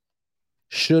Rams.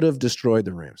 Should have destroyed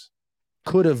the Rams.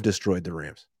 Could have destroyed the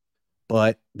Rams.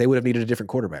 But they would have needed a different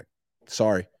quarterback.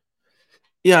 Sorry.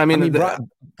 Yeah, I mean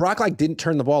Brock like didn't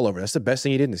turn the ball over. That's the best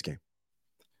thing he did in this game.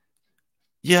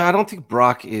 Yeah, I don't think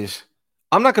Brock is.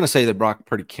 I'm not going to say that Brock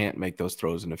Purdy can't make those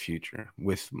throws in the future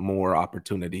with more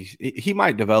opportunities. He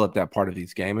might develop that part of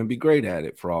his game and be great at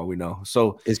it for all we know.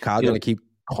 So is Kyle going to keep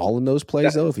calling those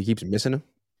plays though if he keeps missing them?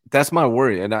 That's my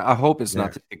worry, and I hope it's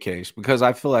not the case, because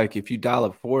I feel like if you dial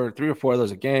up 3 or 4 of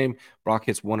those a game, Brock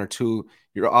hits 1 or 2,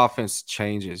 your offense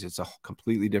changes. It's a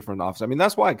completely different offense. I mean,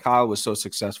 that's why Kyle was so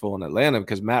successful in Atlanta,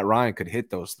 because Matt Ryan could hit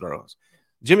those throws.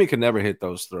 Jimmy could never hit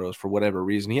those throws for whatever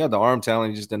reason. He had the arm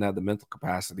talent, he just didn't have the mental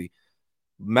capacity.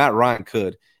 Matt Ryan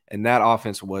could, and that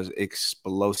offense was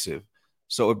explosive.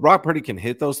 So if Brock Purdy can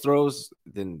hit those throws,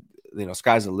 then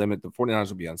sky's the limit. The 49ers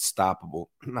will be unstoppable.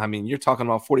 I mean, you're talking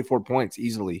about 44 points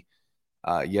easily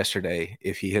yesterday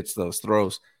if he hits those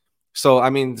throws. So, I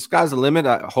mean, the sky's the limit.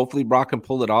 Hopefully Brock can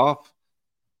pull it off,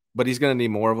 but he's going to need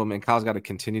more of them, and Kyle's got to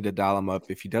continue to dial him up.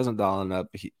 If he doesn't dial him up,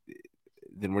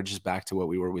 then we're just back to what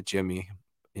we were with Jimmy.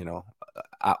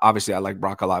 Obviously I like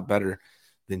Brock a lot better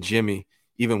than Jimmy,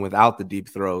 even without the deep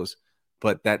throws,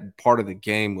 but that part of the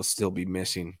game will still be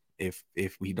missing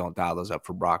if we don't dial those up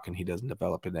for Brock and he doesn't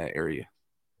develop in that area.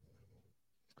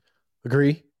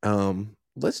 Agree.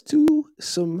 Let's do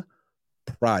some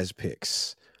Prize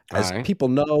Picks. As people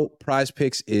know, Prize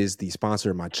Picks is the sponsor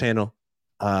of my channel.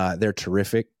 They're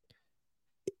terrific.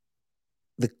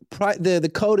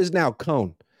 The code is now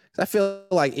Cohn. I feel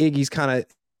like Iggy's kind of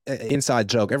an inside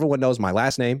joke. Everyone knows my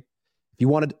last name. If you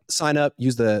want to sign up,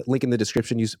 use the link in the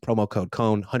description. Use promo code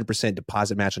Cohn. 100%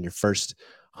 deposit match on your first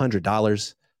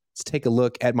 $100. Let's take a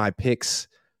look at my picks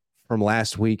from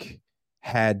last week.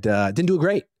 Didn't do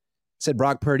great. Said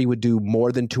Brock Purdy would do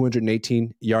more than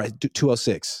 218 yards,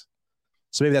 206.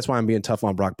 So maybe that's why I'm being tough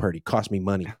on Brock Purdy. Cost me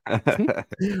money.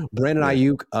 Brandon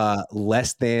Ayuk,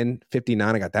 less than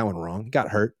 59. I got that one wrong. Got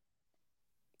hurt.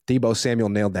 Deebo Samuel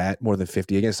nailed that. More than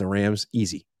 50 against the Rams.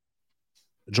 Easy.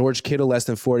 George Kittle, less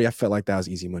than 40. I felt like that was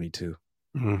easy money too.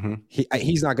 Mm-hmm.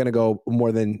 He's not going to go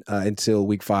more than until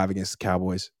week 5 against the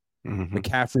Cowboys. Mm-hmm.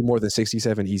 McCaffrey more than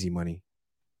 67, easy money.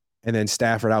 And then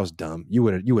Stafford, I was dumb. You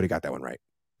would have got that one right.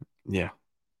 Yeah.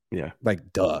 Yeah.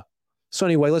 Like, duh. So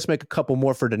anyway, let's make a couple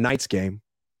more for tonight's game.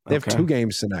 They have Okay. 2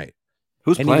 games tonight.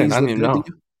 Who's Any of playing? these I don't look even good to know.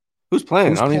 you? Who's playing?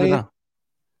 Who's I don't even playing? know.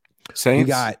 Saints? We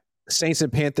got Saints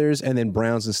and Panthers, and then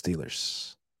Browns and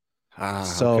Steelers.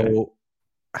 So okay.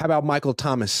 how about Michael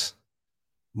Thomas?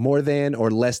 More than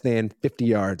or less than 50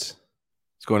 yards?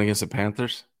 It's going against the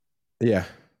Panthers. Yeah.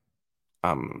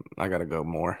 I gotta go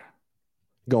more.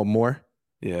 Go more?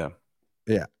 Yeah.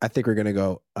 Yeah. I think we're gonna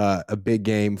go a big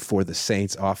game for the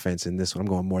Saints offense in this one. I'm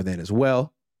going more than as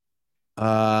well.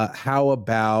 How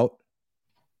about,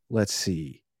 let's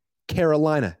see,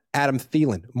 Carolina, Adam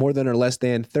Thielen, more than or less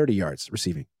than 30 yards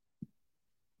receiving?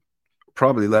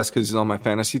 Probably less because he's on my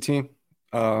fantasy team.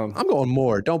 I'm going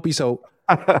more. Don't be so.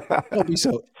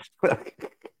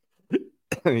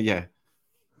 Yeah.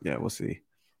 Yeah, we'll see.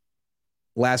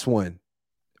 Last one.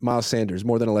 Miles Sanders,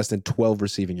 more than or less than 12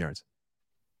 receiving yards.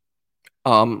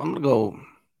 I'm gonna go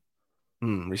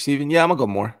receiving. Yeah, I'm gonna go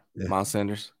more. Yeah. Miles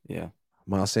Sanders. Yeah.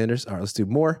 Miles Sanders. All right, let's do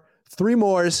more. 3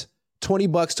 mores,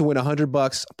 $20 to win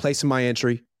 $100. Placing my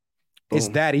entry. Boom. It's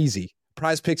that easy.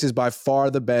 Prize Picks is by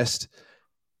far the best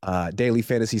daily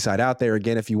fantasy site out there.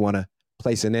 Again, if you want to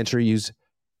place an entry, use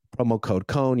promo code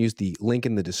Cohn. Use the link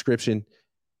in the description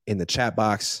in the chat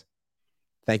box.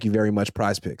 Thank you very much,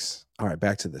 Prize Picks. All right,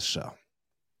 back to this show.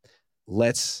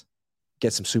 Let's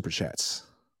get some super chats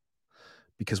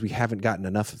because we haven't gotten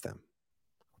enough of them.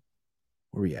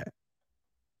 Where we at?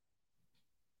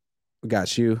 We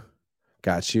got you.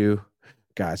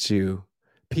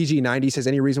 PG90 says,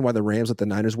 any reason why the Rams let the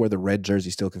Niners wear the red jersey?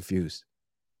 Still confused.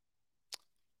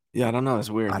 Yeah, I don't know. It's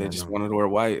weird. They just know. wanted to wear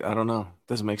white. I don't know.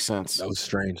 Doesn't make sense. That was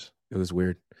strange. It was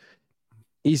weird.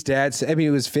 East Dad said, I mean,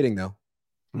 it was fitting, though.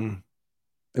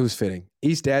 It was fitting.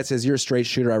 East Dad says, you're a straight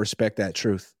shooter. I respect that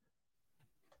truth.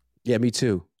 Yeah, me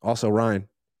too. Also, Ryan.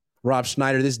 Rob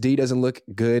Schneider, this D doesn't look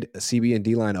good. CB and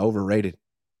D line overrated.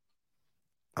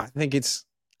 I think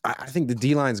the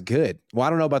D line's good. Well,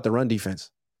 I don't know about the run defense.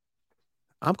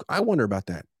 I wonder about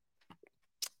that.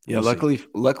 Yeah, luckily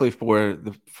for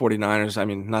the 49ers, I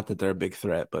mean, not that they're a big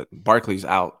threat, but Barkley's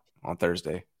out on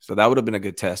Thursday. So that would have been a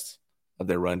good test of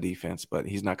their run defense, but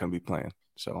he's not going to be playing.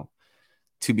 So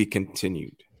to be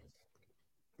continued.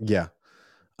 Yeah.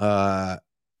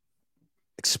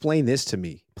 Explain this to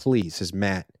me, please, says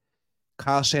Matt.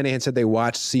 Kyle Shanahan said they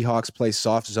watched Seahawks play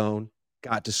soft zone,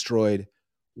 got destroyed.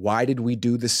 Why did we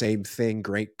do the same thing?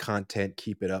 Great content.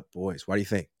 Keep it up, boys. Why do you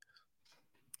think?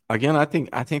 Again, I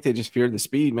think they just feared the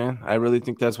speed, man. I really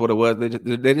think that's what it was.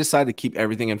 They decided to keep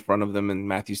everything in front of them, and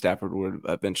Matthew Stafford would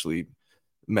eventually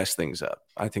mess things up.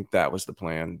 I think that was the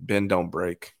plan. Bend, don't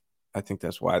break. I think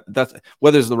that's why. That's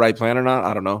whether it's the right plan or not,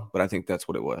 I don't know, but I think that's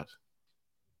what it was.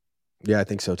 Yeah, I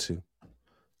think so too.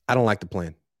 I don't like the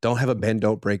plan. Don't have a bend,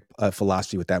 don't break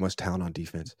philosophy with that much talent on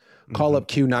defense. Call up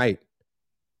Q Knight.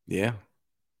 Yeah,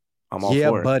 I'm all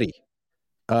for it. Buddy.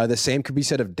 The same could be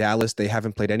said of Dallas. They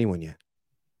haven't played anyone yet.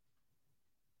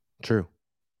 True.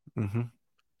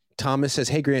 Thomas says,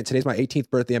 hey, Grant, today's my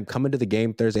 18th birthday. I'm coming to the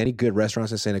game Thursday. Any good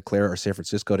restaurants in Santa Clara or San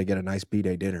Francisco to get a nice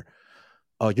B-Day dinner?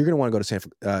 Oh, you're going to want to go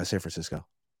to San Francisco.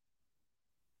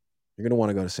 You're going to want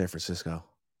to go to San Francisco.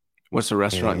 What's the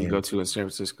restaurant you go to in San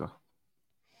Francisco?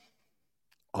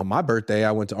 On my birthday,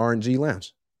 I went to R&G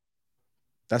Lounge.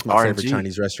 That's my favorite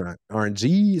Chinese restaurant.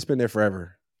 R&G, it's been there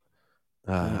forever.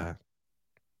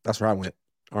 That's where I went.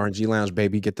 R&G Lounge,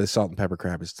 baby. Get the salt and pepper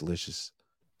crab. It's delicious.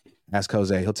 Ask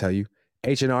Jose. He'll tell you.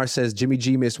 H&R says Jimmy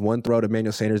G missed one throw to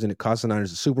Emmanuel Sanders and it cost the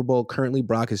Niners the Super Bowl. Currently,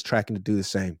 Brock is tracking to do the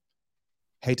same.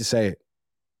 Hate to say it,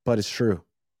 but it's true.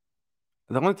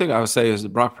 The only thing I would say is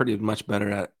that Brock Purdy is much better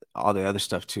at all the other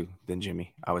stuff too than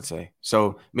Jimmy, I would say.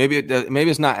 So maybe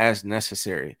it's not as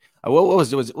necessary. What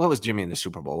was Jimmy in the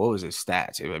Super Bowl? What was his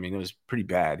stats? I mean, it was pretty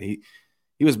bad. He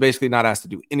was basically not asked to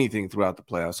do anything throughout the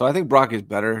playoffs. So I think Brock is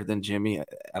better than Jimmy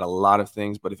at a lot of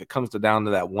things. But if it comes down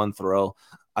to that one throw,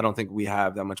 I don't think we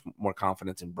have that much more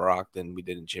confidence in Brock than we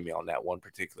did in Jimmy on that one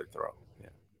particular throw. Yeah.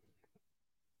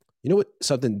 You know what?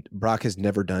 Something Brock has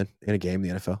never done in a game in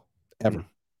the NFL ever.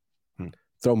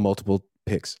 Throw multiple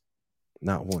picks.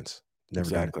 Not once. Never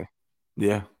exactly. Done it.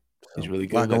 Yeah. He's really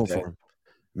good. Going for him.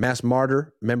 Mass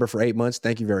Martyr, member for 8 months.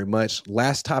 Thank you very much.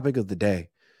 Last topic of the day.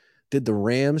 Did the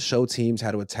Rams show teams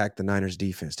how to attack the Niners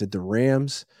defense? Did the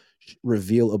Rams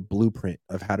reveal a blueprint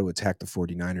of how to attack the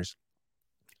 49ers?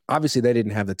 Obviously, they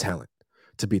didn't have the talent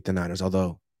to beat the Niners,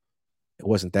 although it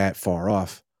wasn't that far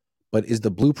off. But is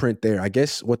the blueprint there? I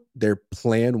guess what their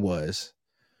plan was,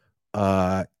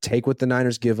 take what the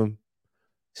Niners give them,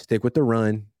 Stick with the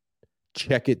run.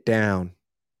 Check it down.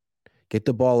 Get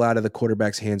the ball out of the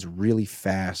quarterback's hands really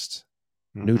fast.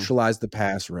 Mm-hmm. Neutralize the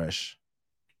pass rush.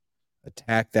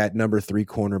 Attack that number 3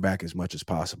 cornerback as much as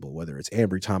possible, whether it's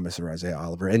Ambry Thomas or Isaiah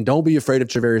Oliver. And don't be afraid of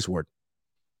Travarius Ward.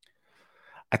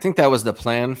 I think that was the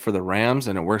plan for the Rams,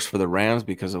 and it works for the Rams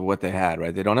because of what they had,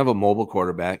 right? They don't have a mobile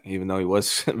quarterback, even though he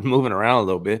was moving around a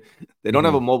little bit. They don't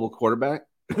have a mobile quarterback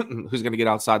who's going to get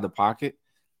outside the pocket,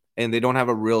 and they don't have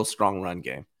a real strong run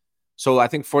game. So I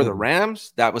think for the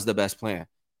Rams, that was the best plan.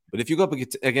 But if you go up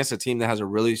against a team that has a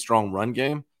really strong run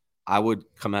game, I would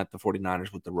come at the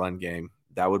 49ers with the run game.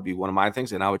 That would be one of my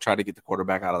things, and I would try to get the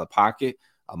quarterback out of the pocket,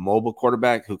 a mobile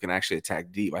quarterback who can actually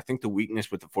attack deep. I think the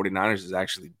weakness with the 49ers is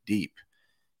actually deep,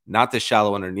 not the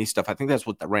shallow underneath stuff. I think that's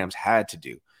what the Rams had to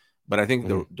do. But I think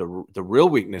the real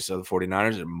weakness of the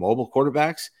 49ers are mobile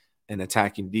quarterbacks and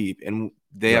attacking deep. And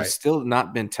they have still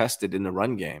not been tested in the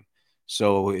run game.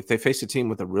 So if they face a team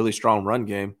with a really strong run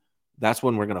game, that's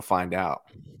when we're going to find out.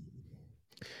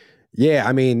 Yeah,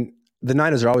 I mean, the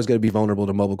Niners are always going to be vulnerable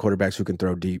to mobile quarterbacks who can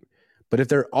throw deep. But if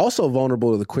they're also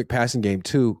vulnerable to the quick passing game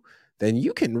too, then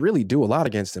you can really do a lot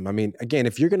against them. I mean, again,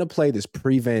 if you're going to play this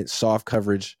prevent soft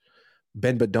coverage,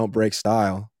 bend but don't break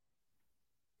style,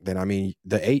 then I mean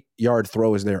the 8-yard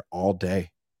throw is there all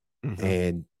day.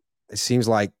 And it seems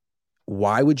like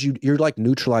you're like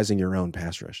neutralizing your own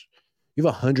pass rush. You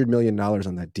have $100 million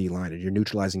on that D line and you're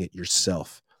neutralizing it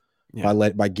yourself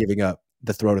by giving up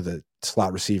the throw to the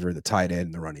slot receiver, the tight end,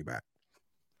 and the running back.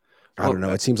 I don't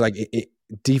know. It seems like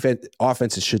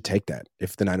offenses should take that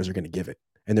if the Niners are going to give it,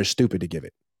 and they're stupid to give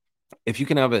it. If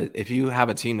you have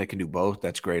a team that can do both,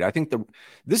 that's great. I think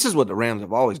this is what the Rams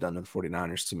have always done to the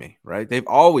 49ers to me, right? They've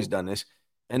always done this,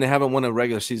 and they haven't won a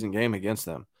regular season game against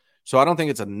them. So I don't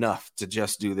think it's enough to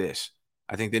just do this.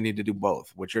 I think they need to do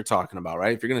both, what you're talking about,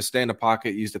 right? If you're going to stay in the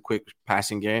pocket, use the quick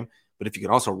passing game, but if you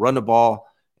can also run the ball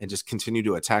and just continue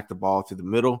to attack the ball through the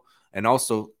middle and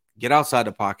also get outside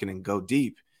the pocket and go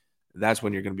deep, that's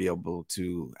when you're going to be able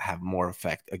to have more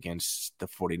effect against the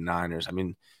 49ers. I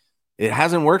mean, it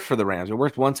hasn't worked for the Rams. It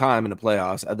worked one time in the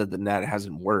playoffs. Other than that, it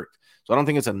hasn't worked. So I don't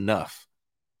think it's enough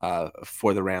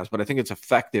for the Rams, but I think it's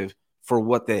effective for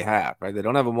what they have, right? They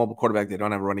don't have a mobile quarterback. They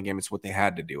don't have a running game. It's what they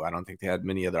had to do. I don't think they had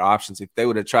many other options. If they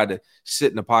would have tried to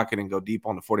sit in the pocket and go deep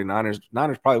on the 49ers,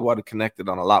 Niners probably would have connected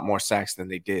on a lot more sacks than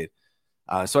they did.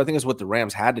 So I think it's what the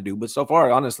Rams had to do. But so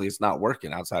far, honestly, it's not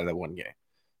working outside of that one game.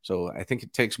 So I think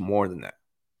it takes more than that.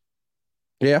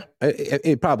 Yeah,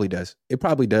 it probably does. It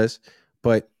probably does.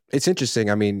 But it's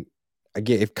interesting. I mean,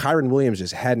 again, if Kyron Williams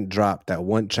just hadn't dropped that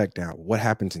one check down, what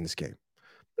happens in this game?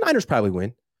 Niners probably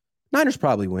win.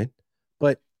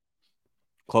 But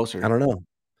closer. I don't know.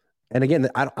 And again,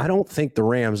 I don't think the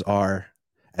Rams are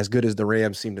as good as the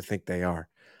Rams seem to think they are.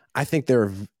 I think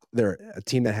they're a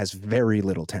team that has very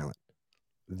little talent.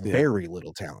 Very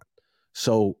little talent.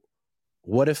 So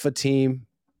what if a team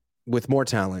with more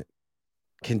talent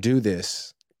can do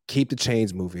this, keep the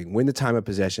chains moving, win the time of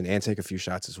possession, and take a few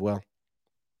shots as well?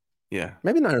 Yeah.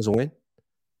 Maybe the Niners will win.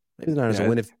 Maybe the Niners will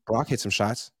win if Brock hits some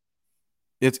shots.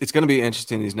 It's going to be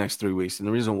interesting these next 3 weeks. And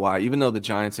the reason why, even though the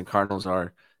Giants and Cardinals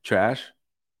are trash,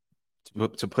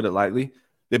 to put it lightly,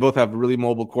 they both have really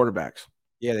mobile quarterbacks.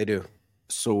 Yeah, they do.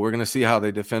 So we're going to see how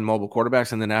they defend mobile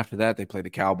quarterbacks. And then after that, they play the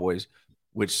Cowboys,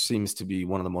 which seems to be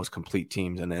one of the most complete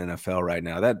teams in the NFL right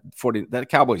now. That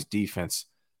Cowboys defense,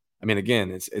 I mean,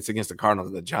 again, it's against the Cardinals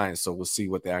and the Giants, so we'll see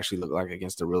what they actually look like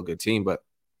against a real good team. But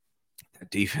that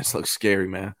defense looks scary,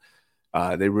 man.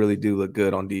 They really do look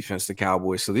good on defense, the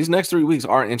Cowboys. So these next 3 weeks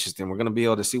are interesting. We're going to be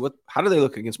able to see how do they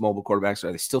look against mobile quarterbacks?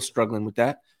 Are they still struggling with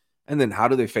that? And then how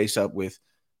do they face up with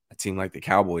a team like the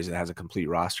Cowboys that has a complete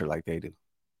roster like they do?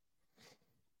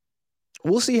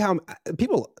 We'll see how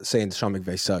people saying Sean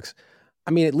McVay sucks.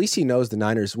 I mean, at least he knows the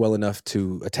Niners well enough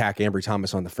to attack Ambry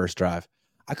Thomas on the first drive.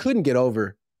 I couldn't get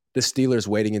over the Steelers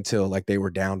waiting until like they were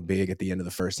down big at the end of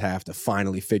the first half to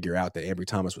finally figure out that Ambry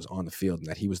Thomas was on the field and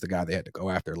that he was the guy they had to go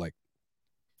after. Like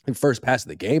the first pass of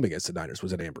the game against the Niners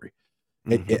was at Ambry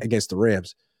against the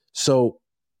Rams. So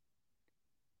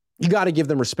you got to give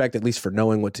them respect at least for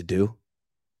knowing what to do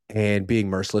and being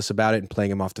merciless about it and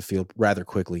playing him off the field rather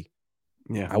quickly.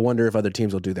 Yeah, I wonder if other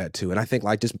teams will do that too. And I think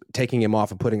like just taking him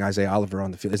off and putting Isaiah Oliver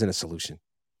on the field isn't a solution.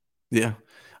 Yeah,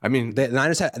 I mean, the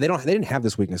Niners they didn't have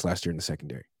this weakness last year in the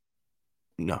secondary.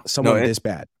 No, this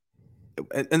bad.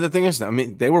 And the thing is, I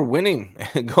mean, they were winning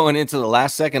going into the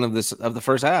last second of the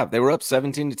first half. They were up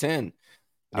 17-10.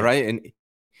 All right, and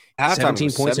halftime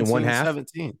 17 points in one half.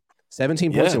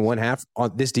 17 points in one half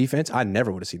on this defense. I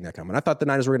never would have seen that coming. I thought the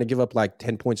Niners were going to give up like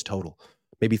 10 points total,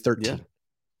 maybe 13. Yeah.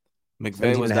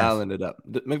 McVay was dialing it up.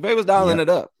 McVay was dialing it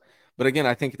up. But again,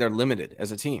 I think they're limited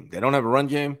as a team. They don't have a run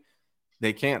game.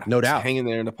 They can't No doubt. hang in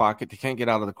there in the pocket. They can't get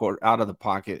out of the court, out of the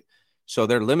pocket. So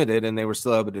they're limited, and they were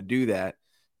still able to do that.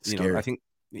 Scary. I think,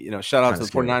 shout out to the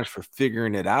scary. 49ers for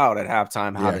figuring it out at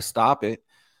halftime, how to stop it.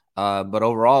 But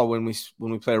overall, when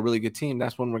we play a really good team,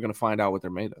 that's when we're going to find out what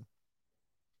they're made of.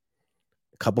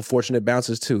 A couple fortunate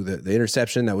bounces too. The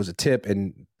interception that was a tip,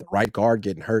 and the right guard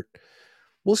getting hurt.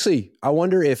 We'll see. I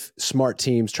wonder if smart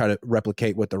teams try to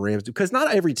replicate what the Rams do, because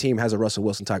not every team has a Russell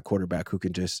Wilson type quarterback who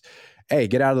can just,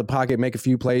 get out of the pocket, make a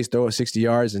few plays, throw it 60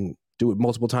 yards, and do it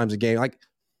multiple times a game. Like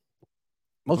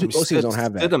most teams don't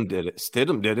have that. Stidham did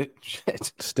it.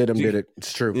 Shit. Stidham did it.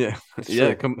 It's true. Yeah, it's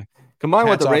yeah. true. Combine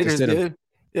what the Raiders did.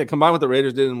 Yeah, combine what the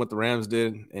Raiders did and what the Rams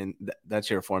did, and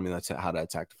that's your formula. That's how to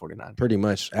attack the 49ers. Pretty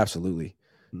much, absolutely.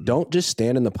 Mm-hmm. Don't just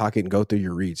stand in the pocket and go through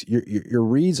your reads. Your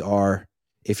reads are,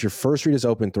 if your first read is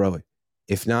open, throw it.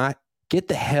 If not, get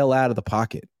the hell out of the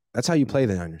pocket. That's how you play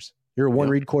the Niners. You're a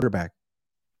one-read quarterback.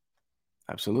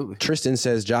 Absolutely. Tristan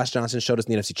says, Josh Johnson showed us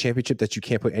in the NFC Championship that you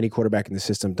can't put any quarterback in the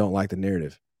system. Don't like the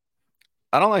narrative.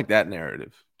 I don't like that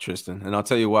narrative, Tristan, and I'll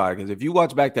tell you why. Because if you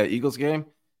watch back that Eagles game,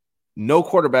 no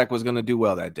quarterback was going to do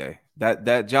well that day.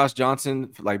 That Josh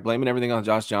Johnson, like blaming everything on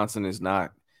Josh Johnson, is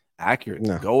not accurate.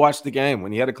 No. Go watch the game.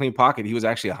 When he had a clean pocket, he was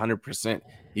actually 100%.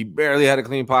 He barely had a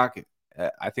clean pocket.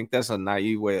 I think that's a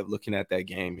naive way of looking at that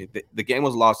game. The game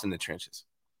was lost in the trenches.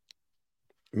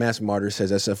 Mass Martyr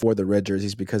says SF4 the red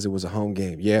jerseys because it was a home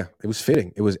game. Yeah, it was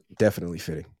fitting. It was definitely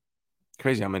fitting.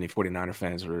 Crazy how many 49er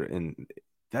fans were in.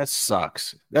 That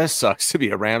sucks. That sucks to be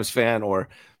a Rams fan or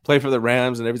play for the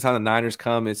Rams, and every time the Niners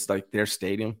come, it's like their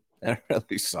stadium. That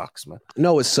really sucks, man.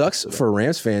 No, it sucks for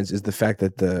Rams fans is the fact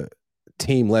that the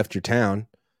team left your town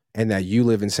and that you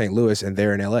live in St. Louis and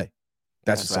they're in LA.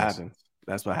 That's what happens.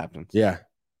 That's what happens. Yeah.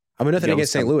 I mean, nothing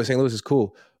against St. Louis. St. Louis is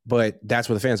cool, but that's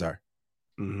where the fans are.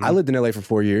 Mm-hmm. I lived in LA for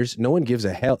 4 years. No one gives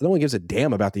a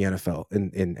damn about the NFL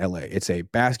in LA. It's a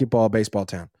basketball, baseball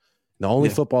town. The only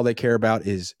football they care about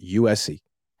is USC.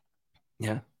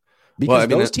 Yeah. Because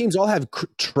those teams all have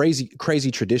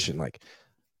crazy tradition. Like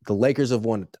the Lakers have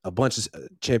won a bunch of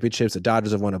championships. The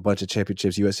Dodgers have won a bunch of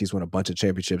championships. USC's won a bunch of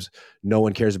championships. No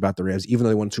one cares about the Rams, even though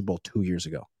they won the Super Bowl 2 years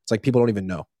ago. It's like people don't even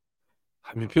know.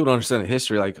 I mean, people don't understand the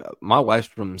history. Like my wife's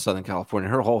from Southern California.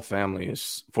 Her whole family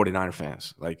is 49er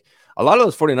fans. Like a lot of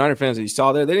those 49er fans that you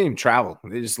saw there, they didn't even travel.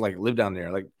 They just like live down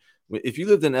there. Like if you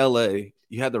lived in LA,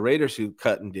 you had the Raiders who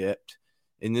cut and dipped,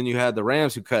 and then you had the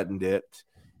Rams who cut and dipped,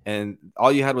 and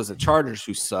all you had was the Chargers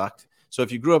who sucked. So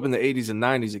if you grew up in the 80s and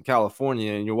 90s in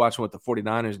California and you're watching what the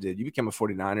 49ers did, you became a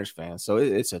 49ers fan. So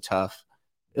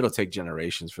it'll take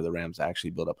generations for the Rams to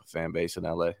actually build up a fan base in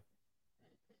LA.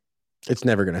 It's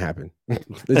never going to happen.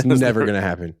 It's never going to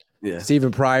happen. Yeah.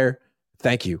 Stephen Pryor,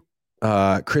 thank you.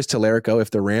 Chris Tellerico,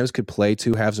 if the Rams could play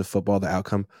 2 halves of football, the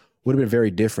outcome would have been very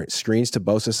different. Screens to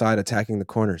Bosa side, attacking the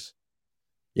corners.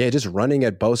 Yeah, just running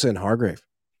at Bosa and Hargrave.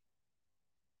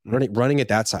 Running at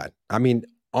that side. I mean,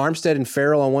 Armstead and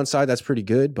Farrell on one side, that's pretty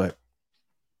good, but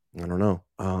I don't know.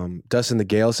 Dustin the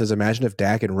Gale says, imagine if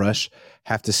Dak and Rush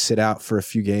have to sit out for a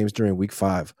few games during week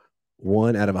 5.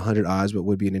 1 out of 100 odds, but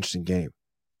would be an interesting game.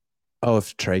 Oh,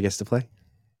 if Trey gets to play?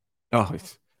 Oh,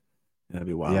 that'd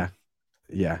be wild.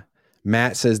 Yeah.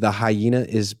 Matt says the Hyena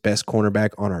is best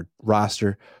cornerback on our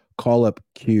roster. Call up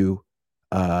Q.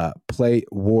 Play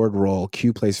Ward role.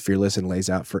 Q plays fearless and lays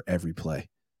out for every play.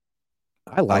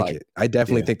 I like it. I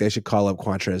definitely think they should call up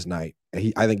Quantrez Knight.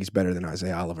 I think he's better than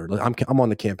Isaiah Oliver. I'm on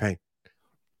the campaign.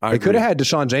 They could have had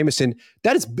Deshaun Jameson.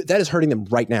 That is hurting them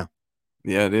right now.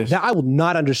 Yeah, it is. Now, I will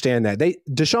not understand that.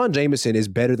 Deshaun Jameson is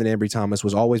better than Ambry Thomas,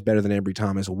 was always better than Ambry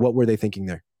Thomas. What were they thinking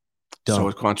there? Dumb. So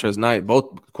was Quantrez Knight.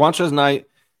 Both Quantrez Knight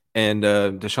and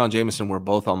Deshaun Jameson were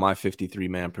both on my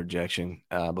 53-man projection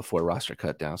before roster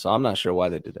cut down. So I'm not sure why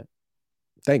they did that.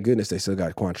 Thank goodness they still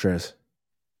got Quantrez.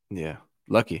 Yeah.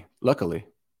 Luckily.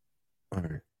 All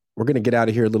right. We're going to get out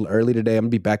of here a little early today. I'm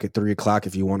going to be back at 3 o'clock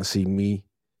if you want to see me.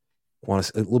 Want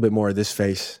a little bit more of this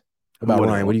face. About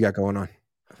Ryan, what do you got going on?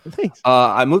 Thanks.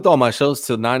 I moved all my shows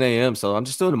till 9 a.m. So I'm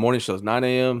just doing the morning shows, 9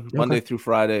 a.m. Monday through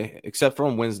Friday, except for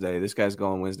on Wednesday. This guy's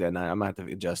going Wednesday at 9. I'm going to have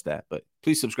to adjust that. But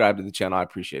please subscribe to the channel. I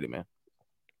appreciate it, man.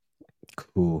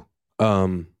 Cool.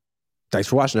 Thanks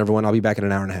for watching, everyone. I'll be back in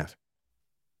an hour and a half.